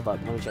forth. Hold on,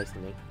 let me check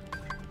something.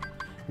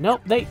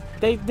 Nope, they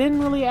didn't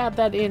really add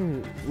that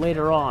in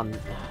later on.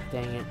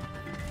 Dang it.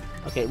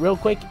 Okay, real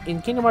quick,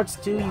 in Kingdom Hearts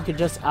 2, you could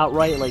just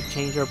outright like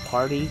change your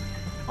party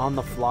on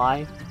the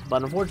fly.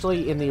 But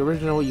unfortunately, in the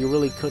original, you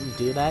really couldn't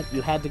do that.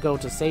 You had to go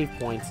to save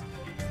points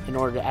in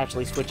order to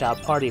actually switch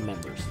out party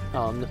members.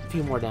 Oh, and a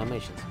few more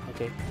Dalmatians.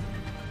 Okay.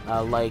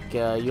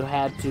 You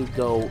had to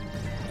go,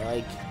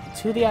 like,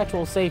 to the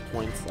actual save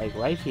points, like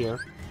right here.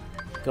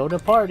 Go to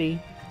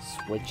party,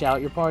 switch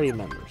out your party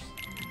members.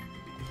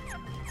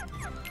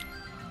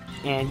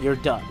 And you're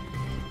done.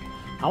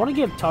 I want to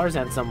give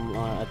Tarzan some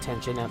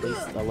attention, at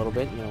least a little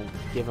bit. You know,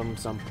 give him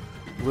some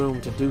room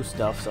to do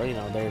stuff, so, you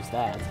know, there's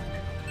that.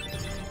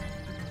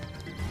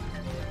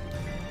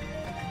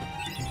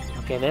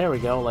 Okay, there we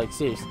go. Like,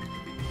 seriously.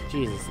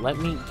 Jesus, let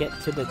me get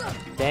to the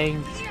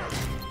dang...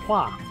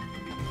 Wah!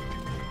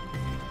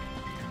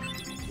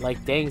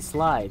 Like, dang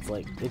slides.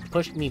 Like, it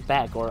pushed me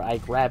back, or I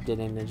grabbed it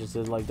and it just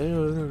is like...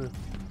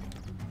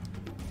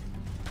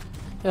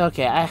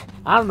 Okay, I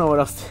don't know what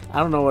else... I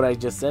don't know what I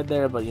just said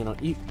there, but, you know,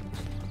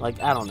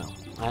 like, I don't know.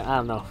 I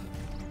don't know.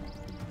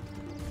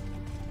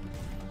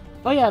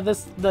 Oh yeah,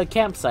 the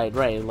campsite,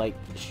 right? Like,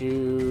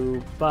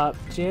 shoo, bop,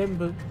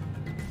 jimbo.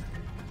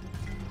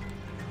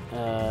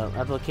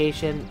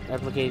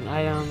 Replicating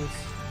items.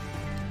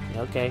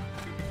 Okay.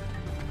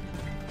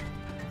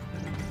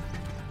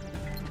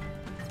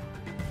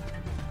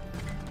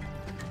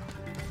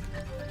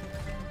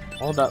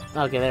 Hold up.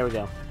 Okay, there we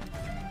go.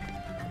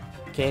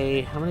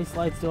 Okay, how many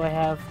slides do I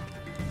have?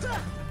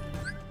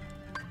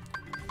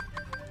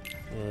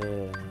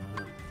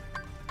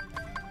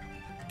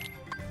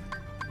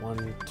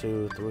 1,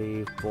 2,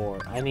 3, 4.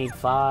 I need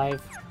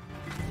 5.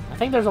 I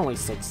think there's only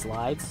 6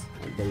 slides,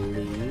 I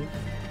believe.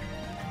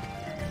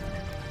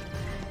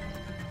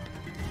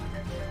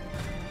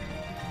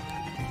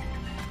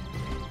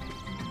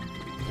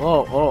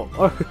 Whoa,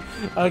 oh,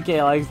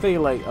 okay, like,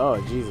 thinking like,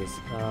 oh, Jesus.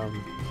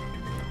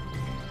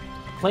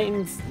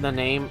 Clayton's the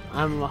name.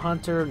 I'm a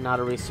hunter, not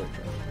a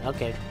researcher.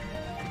 Okay.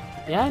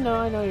 Yeah, I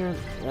know you're,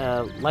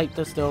 light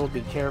the stove,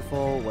 be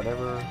careful,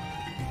 whatever.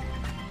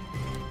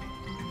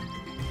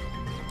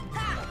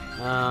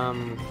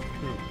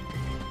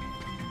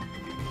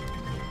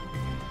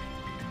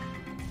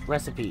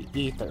 Recipe,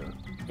 ether.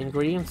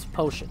 Ingredients,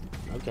 potion.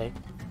 Okay.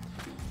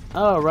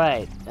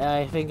 Alright,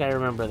 I think I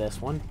remember this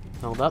one.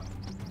 Hold up.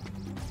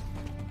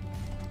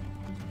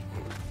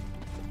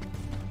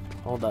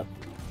 Hold up.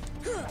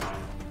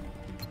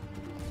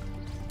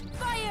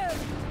 Fire!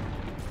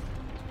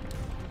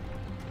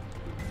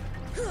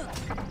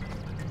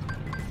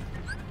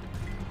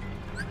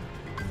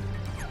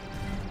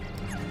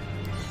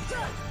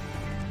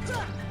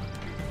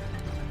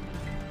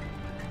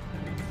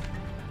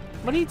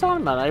 What are you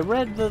talking about? I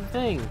read the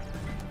thing.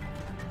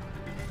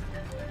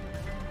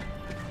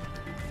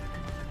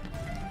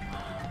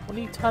 What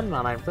are you talking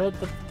about? I read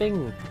the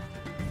thing.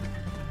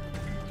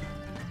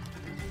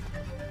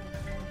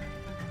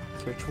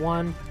 Search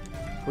 1.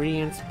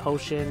 Ingredients,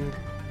 potion.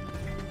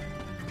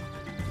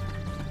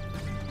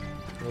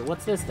 Wait,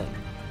 what's this thing?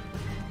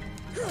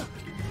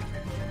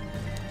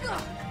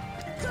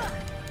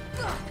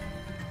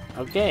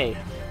 Okay.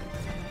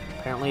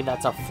 Apparently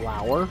that's a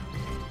flower.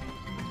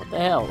 What the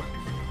hell?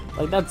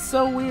 Like, that's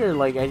so weird.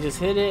 Like, I just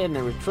hit it and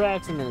it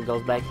retracts and then it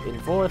goes back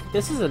and forth.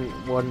 This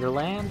isn't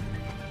Wonderland.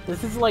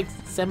 This is like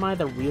semi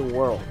the real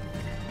world.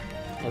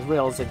 As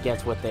real as it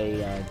gets with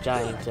a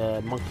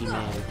giant monkey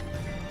man.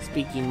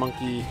 Speaking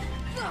monkey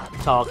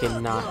talk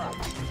and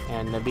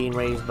being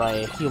raised by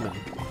a human.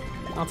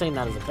 I'm not saying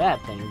that is a bad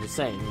thing, I'm just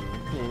saying.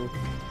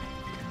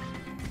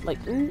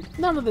 Like,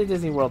 none of the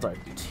Disney worlds are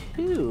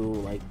too,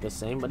 like, the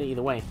same, but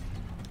either way.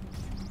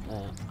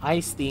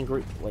 Ice the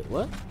ingredient. Wait,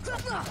 what?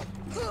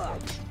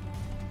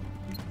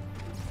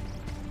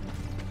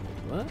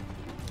 What?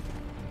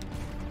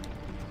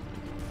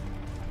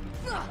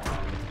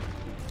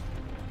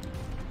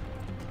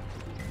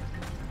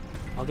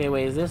 Okay,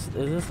 wait, is this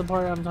the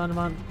part I'm talking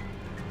about?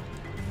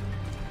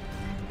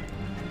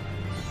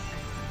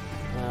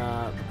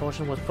 The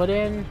potion was put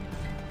in.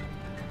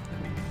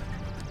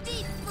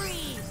 Deep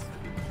freeze!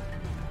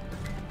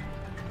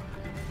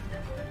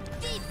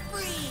 Deep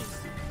freeze!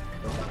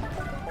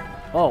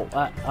 Oh,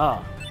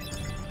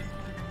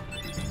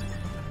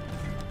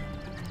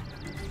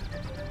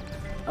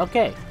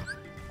 okay.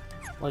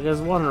 Like I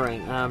was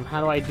wondering,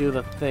 how do I do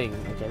the thing?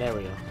 Okay, there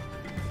we go.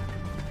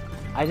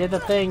 I did the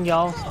thing,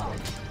 y'all.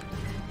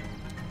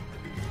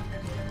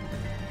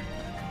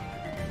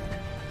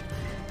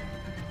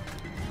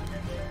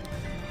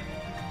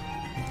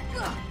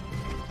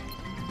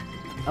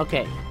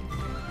 Okay,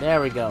 there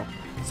we go.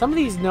 Some of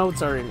these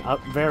notes are in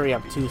very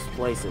obtuse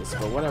places,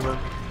 but whatever.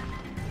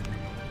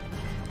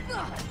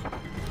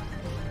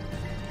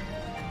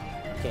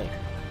 Okay.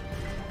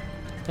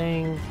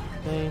 Thing.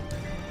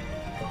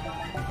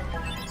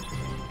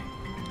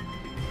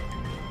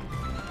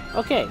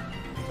 Okay.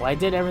 Well, I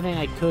did everything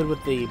I could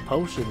with the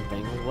potion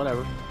thing,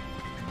 whatever.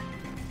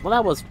 Well,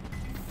 that was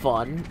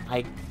fun.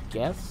 I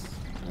guess.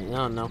 I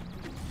don't know.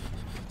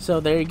 So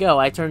there you go.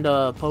 I turned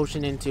a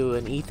potion into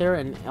an ether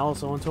and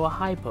also into a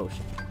high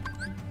potion.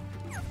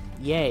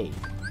 Yay.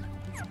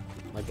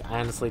 Like, I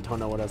honestly don't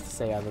know what else to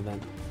say other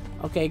than,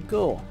 okay,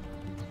 cool.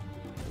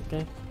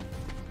 Okay.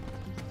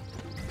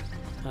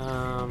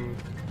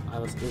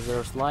 Is there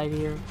a slide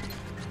here?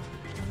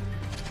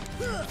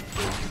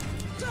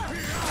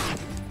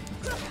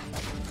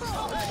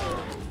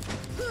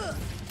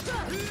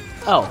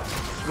 Oh,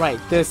 right,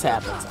 this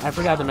happens. I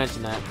forgot to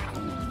mention that.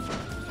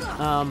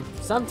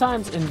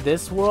 Sometimes in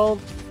this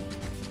world,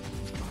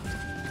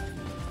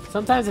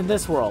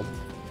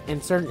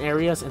 in certain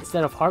areas,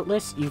 instead of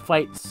Heartless, you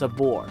fight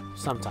Sabor,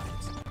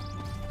 sometimes.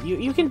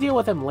 You can deal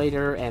with him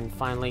later and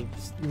finally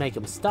make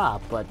him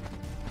stop, but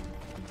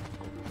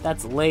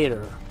that's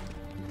later.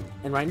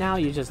 And right now,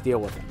 you just deal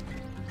with him.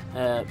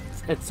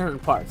 At certain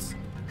parts.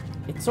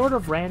 It's sort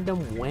of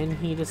random when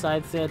he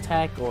decides to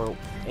attack or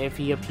if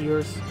he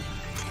appears.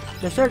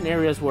 There's certain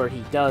areas where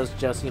he does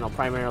just,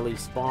 primarily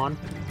spawn.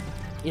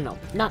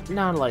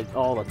 Not like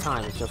all the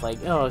time. It's just like,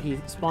 oh, he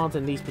spawns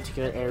in these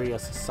particular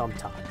areas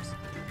sometimes,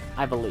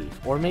 I believe.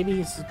 Or maybe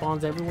he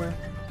spawns everywhere.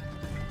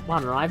 I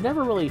don't know. I've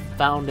never really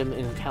found him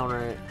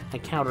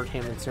encountered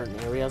him in certain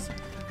areas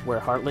where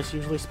Heartless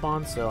usually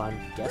spawns, so I'm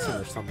guessing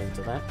there's something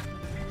to that.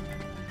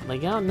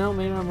 Like, I don't know,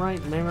 maybe I'm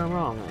right, maybe I'm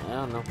wrong. I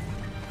don't know.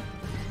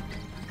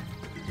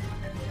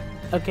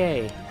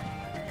 Okay.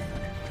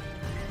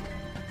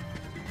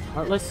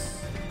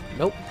 Heartless?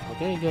 Nope.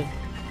 Okay, good.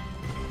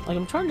 Like,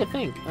 I'm trying to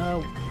think,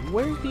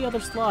 where's the other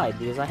slide?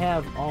 Because I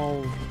have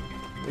all,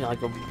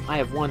 I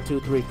have 1, 2,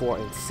 3, 4,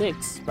 and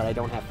 6, but I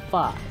don't have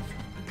 5.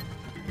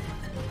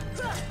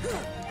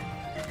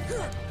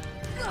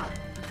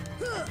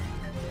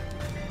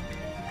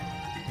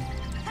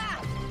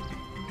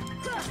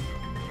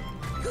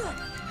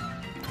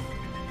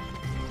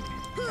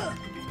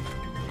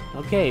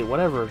 Okay,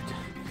 whatever.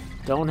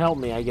 Don't help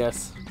me, I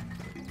guess.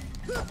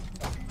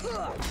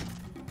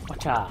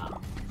 Watcha.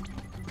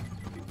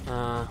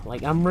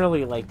 Like, I'm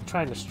really,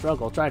 trying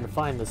to trying to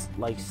find this,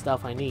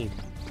 stuff I need.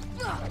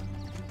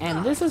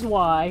 And this is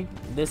why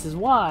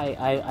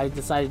I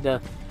decided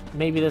to,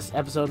 maybe this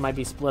episode might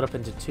be split up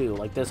into 2.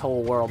 Like, this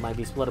whole world might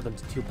be split up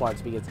into 2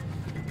 parts, because,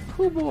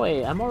 oh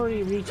boy, I'm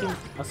already reaching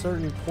a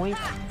certain point,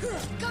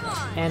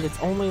 and it's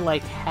only,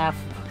 half,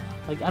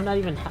 I'm not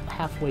even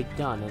halfway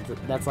done, and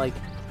that's,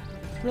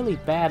 really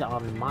bad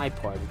on my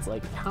part. It's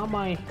like, how am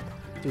I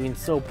doing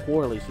so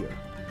poorly here?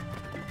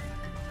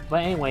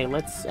 But anyway,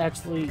 let's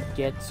actually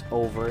get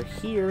over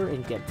here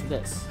and get to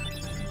this.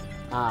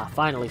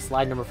 Finally,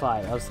 slide number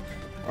 5.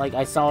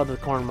 I saw the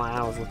corner of my eye,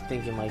 I was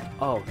thinking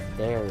oh,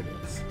 there it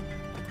is.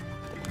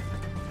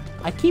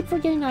 I keep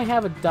forgetting I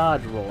have a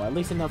dodge roll, at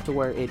least enough to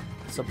where it's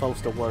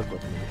supposed to work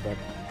with me, but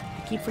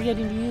I keep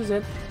forgetting to use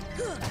it.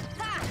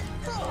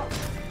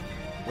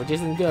 Which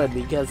isn't good,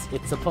 because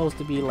it's supposed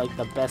to be,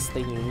 the best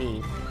thing you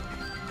need.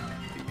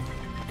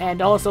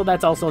 And also,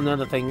 that's also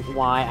another thing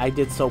why I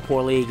did so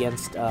poorly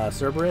against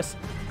Cerberus.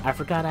 I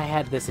forgot I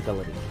had this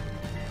ability.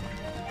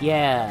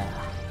 Yeah,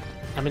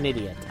 I'm an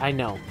idiot, I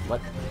know,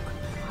 but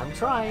I'm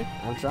trying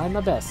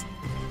my best.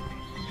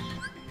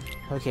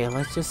 Okay,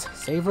 let's just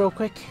save real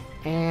quick,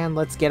 and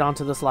let's get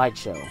onto the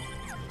slideshow.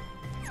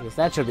 Because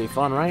that should be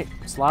fun, right?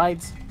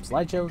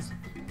 Slideshows?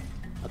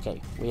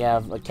 Okay, we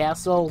have a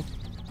castle.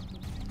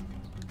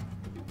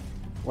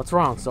 What's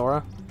wrong, Sora?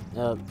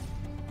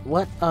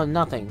 What?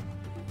 Nothing.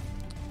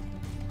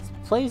 This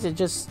place, it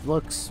just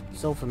looks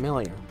so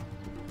familiar.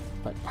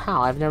 But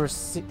how? I've never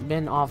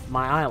been off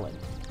my island.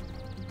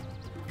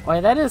 Oh,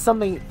 yeah, that is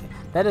something,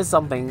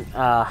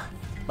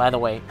 by the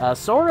way.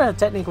 Sora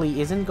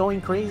technically isn't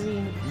going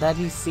crazy that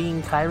he's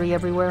seeing Kairi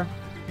everywhere.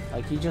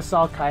 He just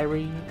saw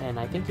Kairi, and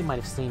I think he might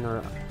have seen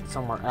her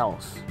somewhere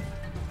else.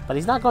 But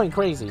he's not going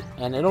crazy,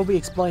 and it'll be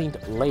explained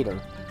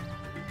later.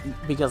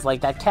 Because,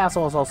 that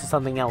castle is also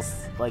something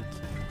else,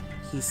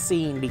 he's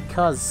seen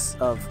because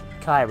of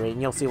Kairi,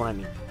 and you'll see what I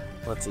mean.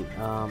 Let's see,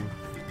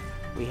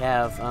 we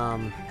have,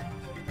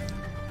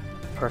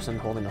 person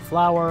holding a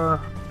flower,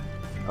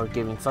 or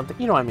giving something,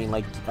 you know what I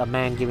mean, a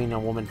man giving a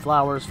woman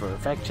flowers for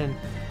affection,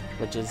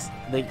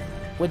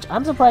 which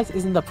I'm surprised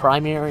isn't the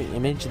primary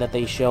image that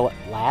they show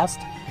last,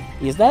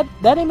 because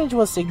that image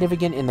was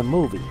significant in the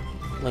movie,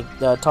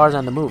 the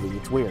Tarzan the movie.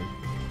 It's weird.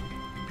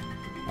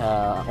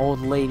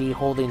 Old lady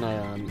holding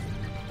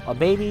a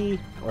baby,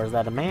 or is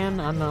that a man?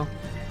 I don't know.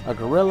 A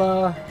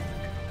gorilla,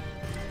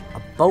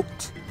 a boat,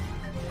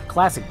 a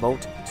classic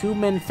boat, 2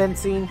 men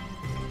fencing.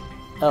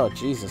 Oh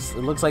Jesus!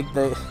 It looks like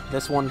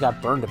this one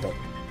got burned a bit.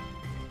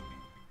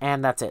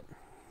 And that's it.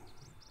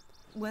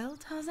 Well,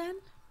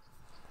 Tarzan?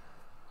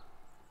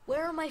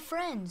 Where are my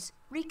friends,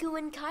 Riku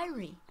and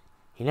Kairi?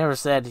 He never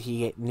said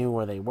he knew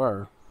where they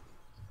were.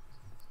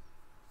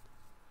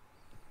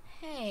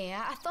 Hey,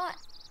 I thought...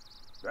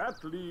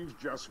 That leaves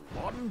just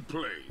one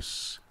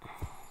place.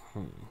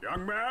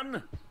 Young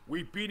man,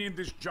 we've been in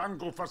this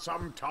jungle for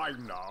some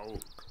time now.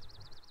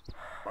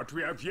 But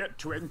we have yet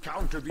to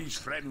encounter these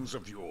friends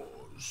of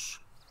yours.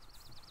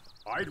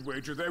 I'd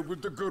wager they're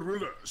with the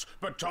gorillas,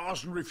 but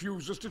Tarzan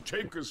refuses to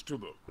take us to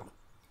them.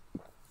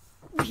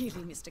 Really,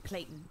 Mr.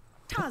 Clayton?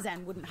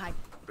 Tarzan wouldn't hide.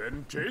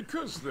 Then take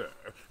us there.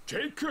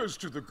 Take us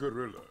to the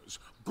gorillas.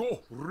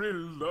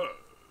 Gorillas.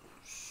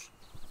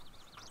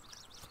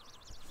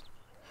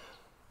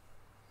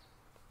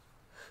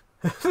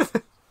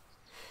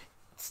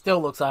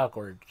 Still looks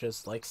awkward,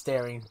 just like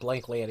staring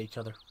blankly at each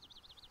other.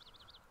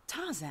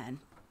 Tarzan,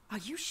 are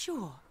you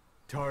sure?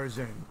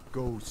 Tarzan,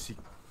 go see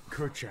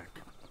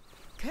Kerchak.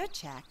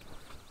 Kerchak?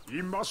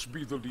 He must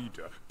be the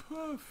leader.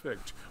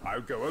 Perfect.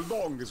 I'll go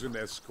along as an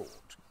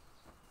escort.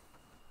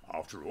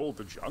 After all,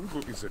 the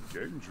jungle is a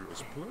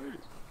dangerous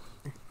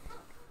place.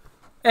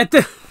 At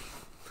the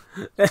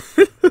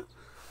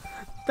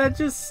that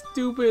just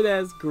stupid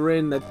ass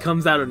grin that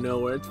comes out of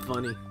nowhere. It's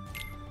funny.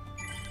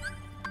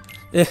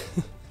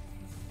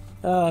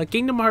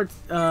 Kingdom Hearts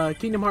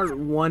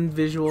 1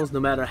 visuals, no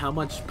matter how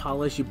much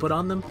polish you put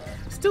on them,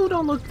 still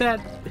don't look that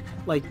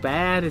like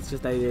bad. It's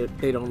just that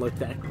they don't look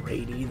that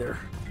great either.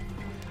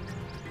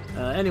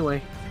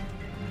 Anyway,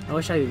 I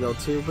wish I could go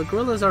too, but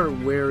gorillas are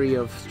wary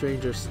of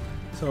strangers,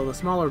 so the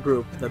smaller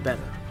group, the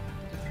better.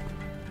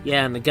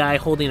 Yeah, and the guy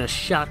holding a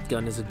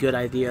shotgun is a good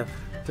idea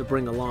to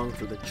bring along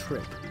for the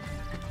trip.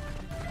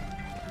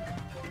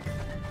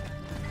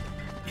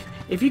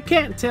 If you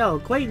can't tell,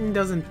 Clayton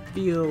doesn't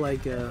feel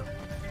like a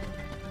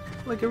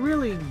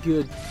really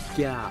good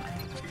guy.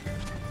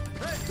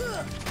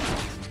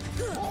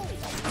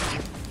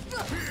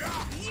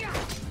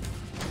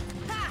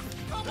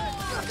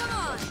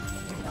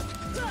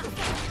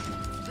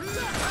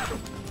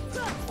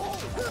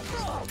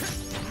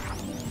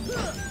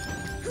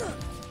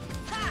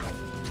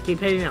 Keep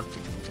hitting him.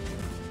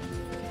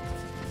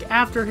 Get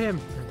after him.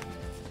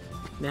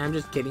 Nah, I'm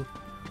just kidding.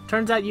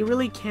 Turns out you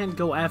really can't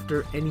go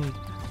after any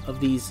of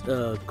these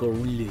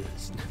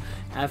gorillas.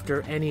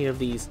 After any of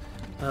these,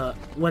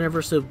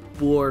 whenever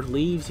Sabor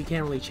leaves, you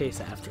can't really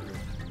chase after him.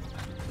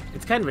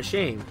 It's kind of a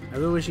shame. I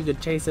really wish you could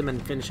chase him and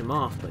finish him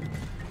off, but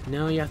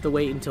no, you have to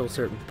wait until a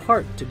certain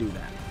part to do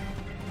that.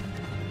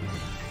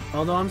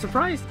 Although I'm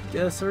surprised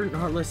certain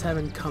Heartless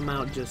haven't come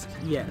out just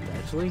yet,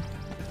 actually.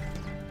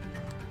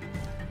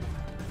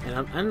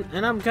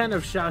 And I'm kind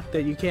of shocked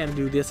that you can't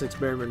do this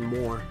experiment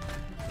more.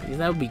 Because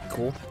that would be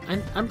cool.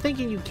 I'm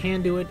thinking you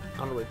can do it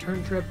on a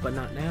return trip, but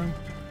not now.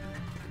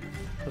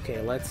 Okay,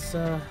 let's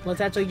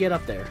actually get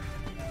up there.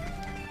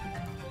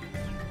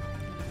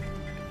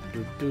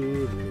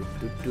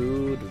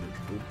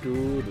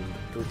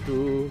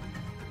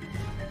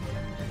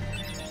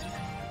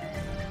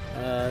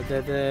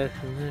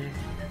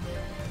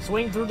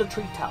 Swing through the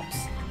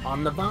treetops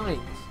on the vines.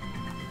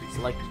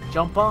 Select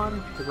jump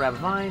on to grab a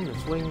vine,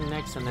 and swing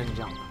next, and then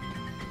jump.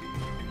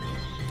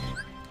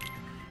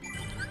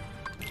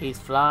 He's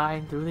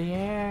flying through the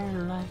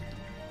air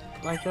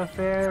like a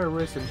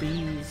Ferris of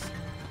bees.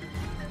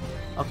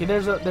 Okay,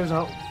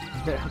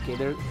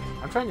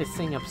 I'm trying to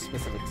sing a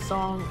specific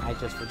song. I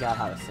just forgot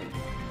how to sing it.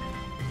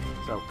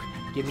 So,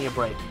 give me a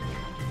break.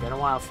 It's been a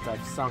while since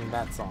I've sung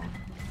that song.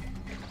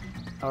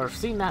 Or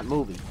seen that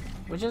movie,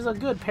 which is a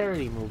good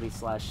parody movie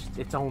slash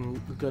its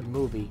own good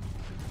movie.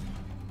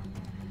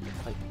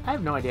 Like, I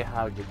have no idea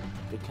how to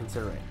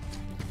consider it.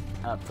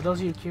 For those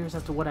of you curious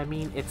as to what I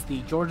mean, it's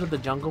the George of the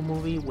Jungle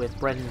movie with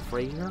Brendan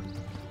Fraser.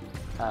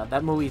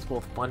 That movie is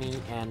both funny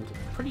and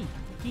pretty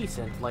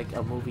decent, like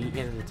a movie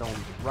in its own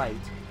right.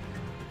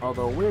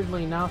 Although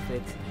weirdly enough,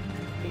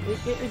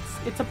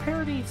 it's a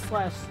parody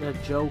slash a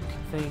joke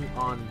thing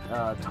on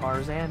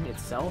Tarzan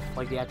itself,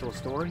 like the actual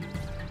story.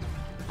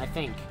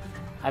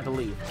 I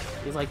believe.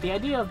 It's like the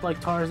idea of like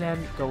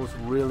Tarzan goes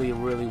really,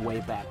 really way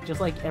back.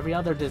 Just like every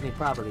other Disney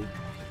property,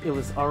 it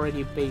was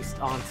already based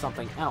on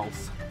something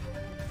else.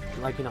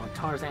 Like, you know,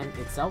 Tarzan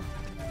itself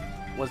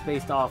was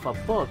based off a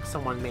book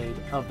someone made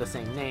of the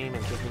same name,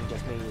 and Disney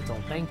just made its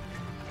own thing.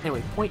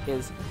 Anyway, point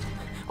is,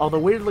 although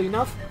weirdly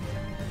enough,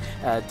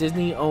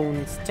 Disney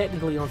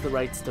technically owns the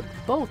rights to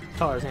both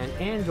Tarzan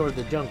and George of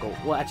the Jungle.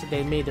 Well, actually,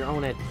 they made their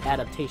own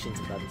adaptations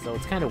of them, so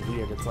it's kind of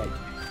weird. It's like,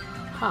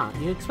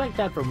 you expect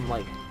that from,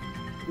 like,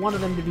 one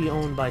of them to be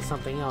owned by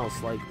something else,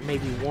 like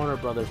maybe Warner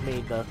Brothers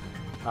made the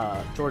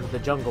George of the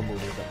Jungle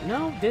movie, but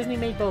no, Disney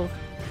made both.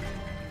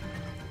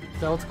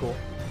 So it's cool.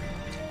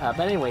 But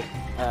anyway,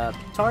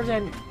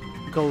 Tarzan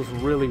goes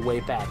really way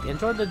back, and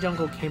George of the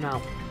Jungle came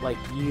out like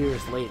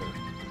years later.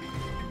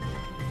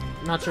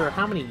 Not sure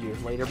how many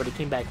years later, but it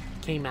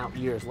came out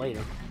years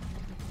later.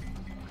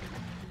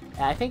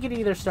 I think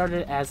it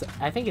started as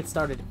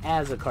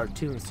a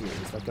cartoon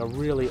series, like a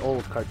really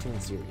old cartoon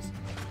series.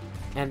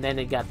 And then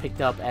it got picked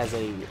up as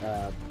a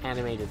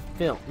animated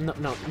film.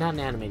 No, not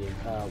an animated,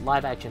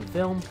 live-action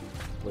film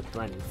with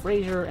Brendan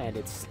Fraser, and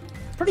it's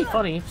pretty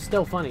funny.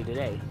 Still funny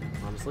today,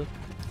 honestly.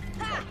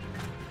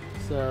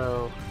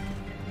 So,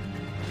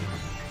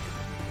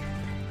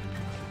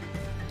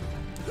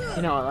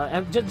 you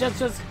know,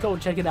 just go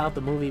check it out,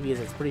 the movie, because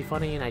it's pretty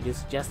funny, and I do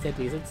suggest it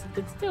because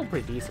it's still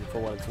pretty decent for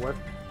what it's worth.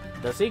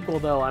 The sequel,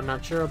 though, I'm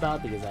not sure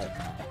about because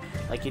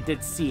I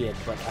did see it,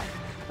 but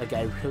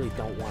I really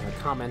don't want to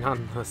comment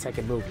on the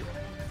second movie.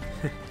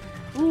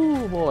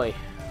 Ooh, boy.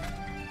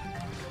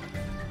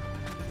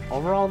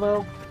 Overall,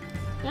 though,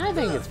 yeah, I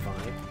think it's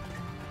fine.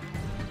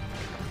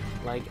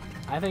 Like,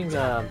 I think,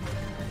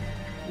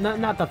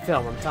 not the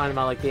film, I'm talking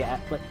about, like,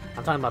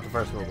 I'm talking about the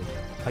first movie.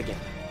 Again.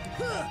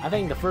 I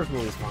think the first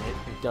movie is fine.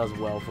 It does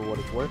well for what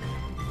it's worth.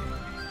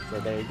 So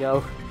there you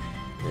go.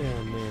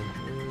 Yeah, man.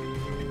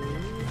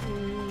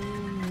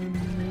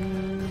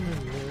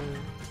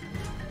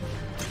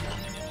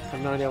 I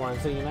have no idea why I'm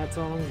singing that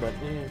song, but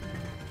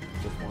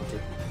just want to.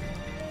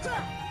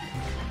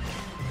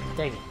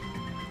 Dang it.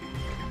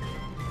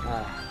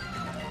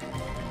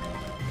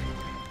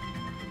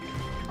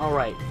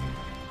 Alright.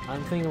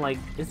 I'm thinking like,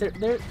 is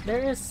there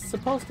is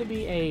supposed to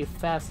be a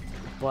fast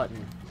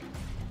button.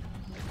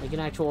 Like an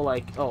actual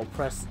like, oh,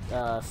 press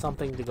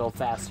something to go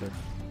faster.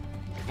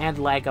 And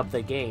lag up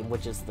the game,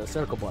 which is the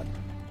circle button.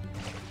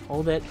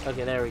 Hold it.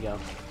 Okay, there we go.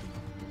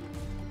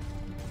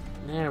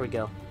 There we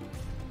go.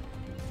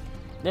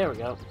 There we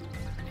go.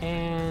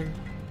 And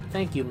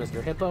thank you,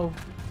 Mr. Hippo.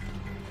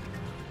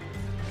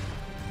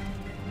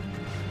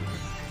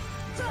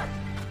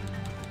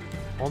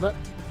 Hold up.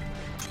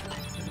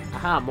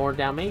 Aha, more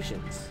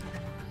Dalmatians.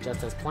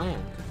 Just as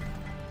planned.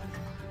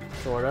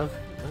 Sort of.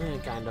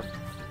 Kind of.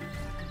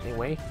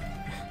 Anyway.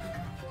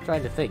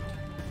 Trying to think.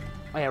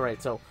 Oh yeah,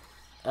 right, so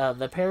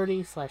the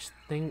parody slash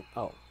thing.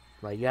 Oh,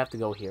 right, you have to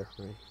go here,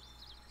 right?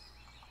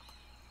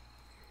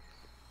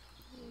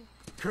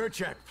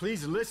 Kerchak,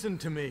 please listen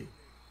to me.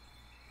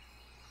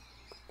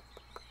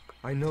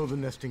 I know the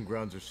nesting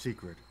grounds are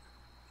secret,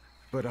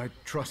 but I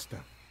trust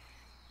them.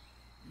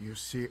 You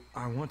see,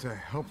 I want to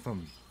help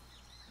them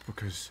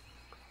because,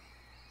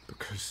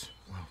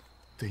 well,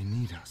 they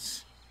need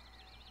us.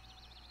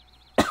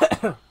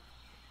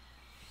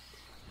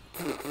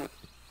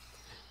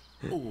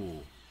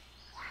 Oh,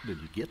 did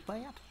you get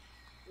that?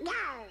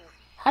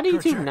 How do you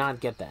two Kerchak. not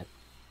get that?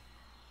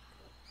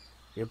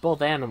 You're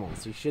both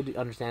animals. You should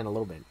understand a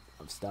little bit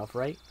of stuff,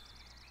 right?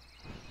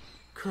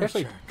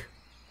 Especially- Kerchak.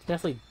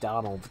 Especially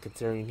Donald,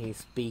 considering he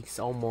speaks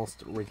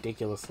almost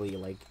ridiculously,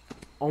 like,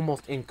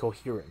 almost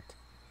incoherent.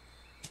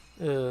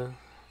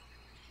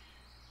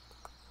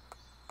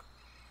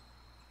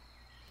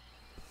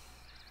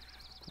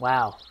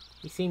 Wow.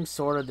 He seems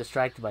sort of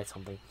distracted by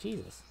something.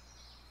 Jesus.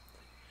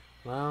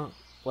 Well,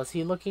 was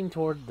he looking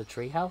toward the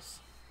treehouse?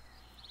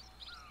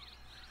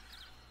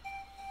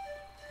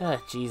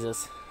 Ah,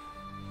 Jesus.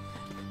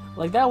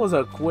 Like, that was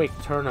a quick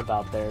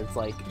turnabout there. It's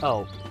like,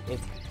 oh,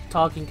 it's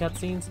talking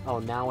cutscenes? Oh,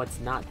 now it's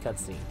not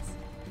cutscenes.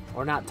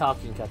 Or not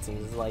talking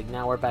cutscenes. It's like,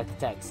 now we're back to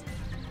text.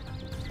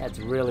 That's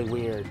really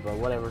weird, but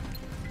whatever.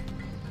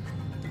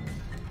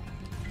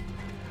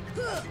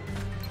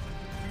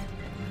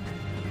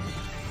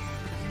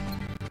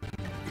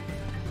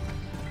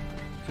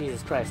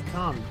 Jesus Christ,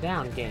 calm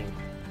down, game.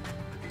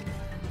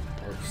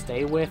 Or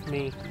stay with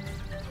me.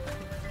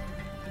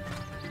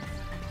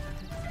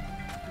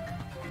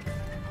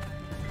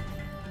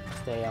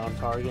 Stay on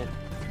target.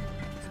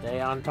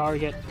 Stay on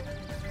target.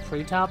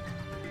 Treetop?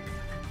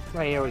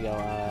 Right, here we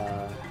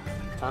go.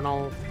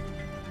 Tunnel.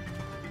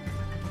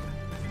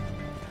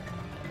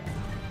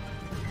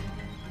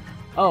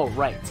 Oh,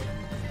 right.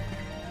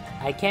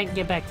 I can't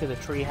get back to the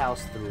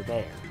treehouse through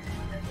there.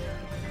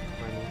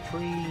 Running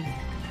tree.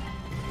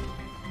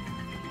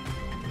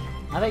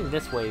 I think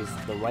this way is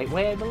the right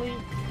way, I believe.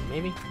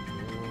 Maybe.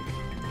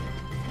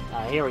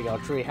 Here we go.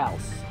 Tree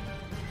house.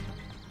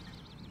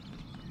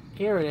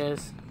 Here it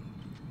is.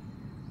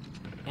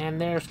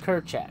 And there's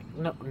Kerchak.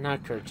 No,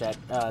 not Kerchak.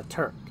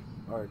 Turk.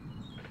 Or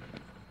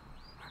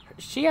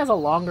she has a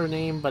longer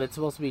name, but it's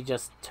supposed to be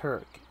just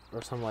Turk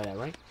or something like that,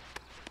 right?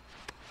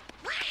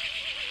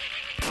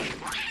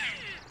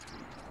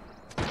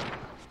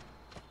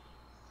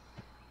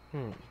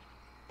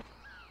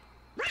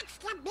 What's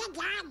the big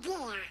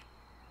idea?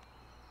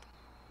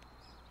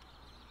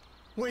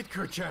 Wait,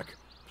 Kerchak,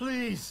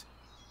 please.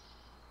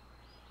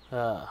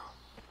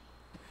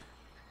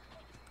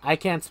 I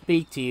can't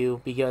speak to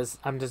you because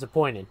I'm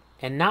disappointed.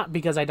 And not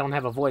because I don't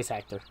have a voice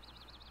actor.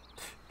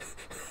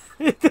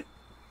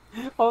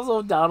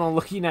 Also, Donald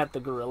looking at the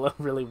gorilla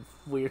really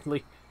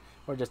weirdly.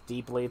 Or just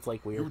deeply, it's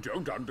like You weird.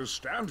 don't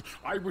understand.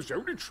 I was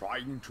only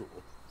trying to.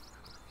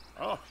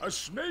 Ah, a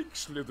snake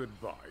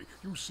slithered by.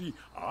 You see,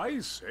 I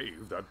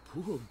saved that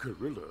poor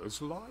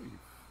gorilla's life.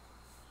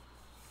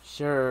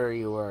 Sure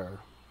you were.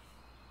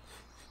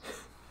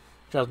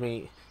 Trust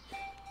me.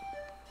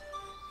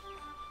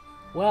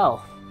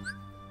 Well,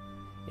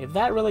 if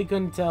that really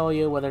couldn't tell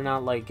you whether or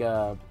not, like,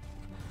 what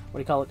do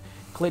you call it,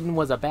 Clinton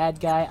was a bad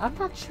guy, I'm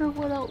not sure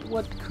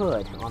what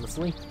could,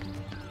 honestly.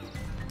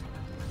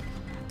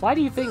 Why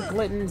do you think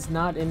Clinton's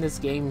not in this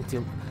game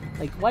to...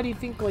 Like, why do you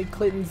think, like,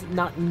 Clinton's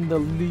not in the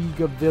League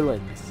of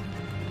Villains?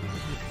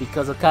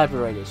 Because of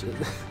copyright issues.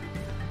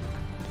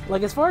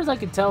 Like, as far as I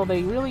can tell,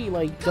 they really,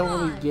 like, don't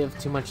really give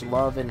too much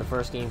love in the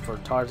first game for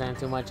Tarzan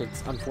too much.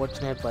 It's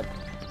unfortunate, but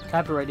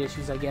copyright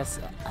issues, I guess.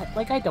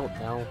 I don't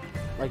know.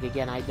 Like,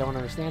 again, I don't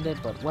understand it,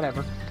 but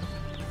whatever.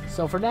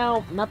 So for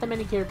now, not that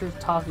many characters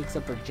talk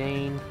except for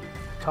Jane.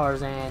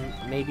 Tarzan,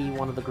 maybe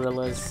one of the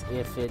gorillas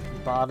if it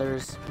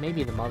bothers,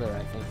 maybe the mother,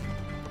 I think.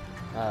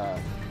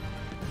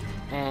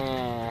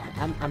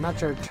 I'm not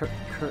sure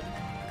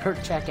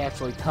Kurtchak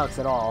actually talks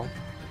at all,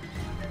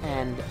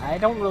 and I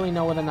don't really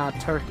know whether or not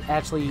Turk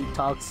actually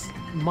talks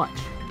much.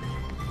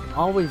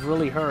 All we've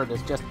really heard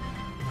is just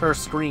her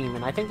scream,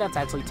 and I think that's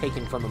actually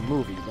taken from the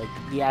movie, like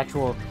the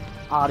actual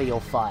audio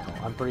file,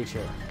 I'm pretty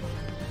sure.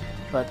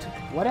 But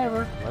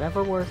whatever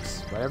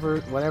works,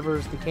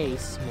 whatever's the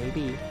case,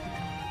 maybe.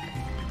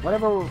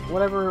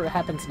 Whatever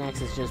happens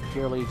next is just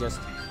purely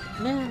just,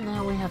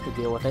 now we have to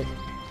deal with it.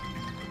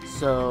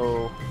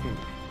 So,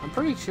 I'm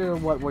pretty sure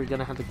what we're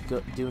gonna have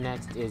to do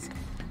next is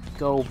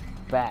go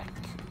back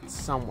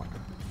somewhere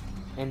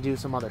and do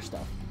some other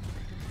stuff.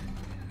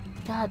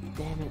 God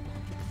damn it.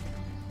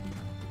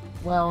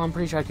 Well, I'm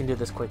pretty sure I can do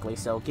this quickly,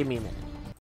 so give me a minute.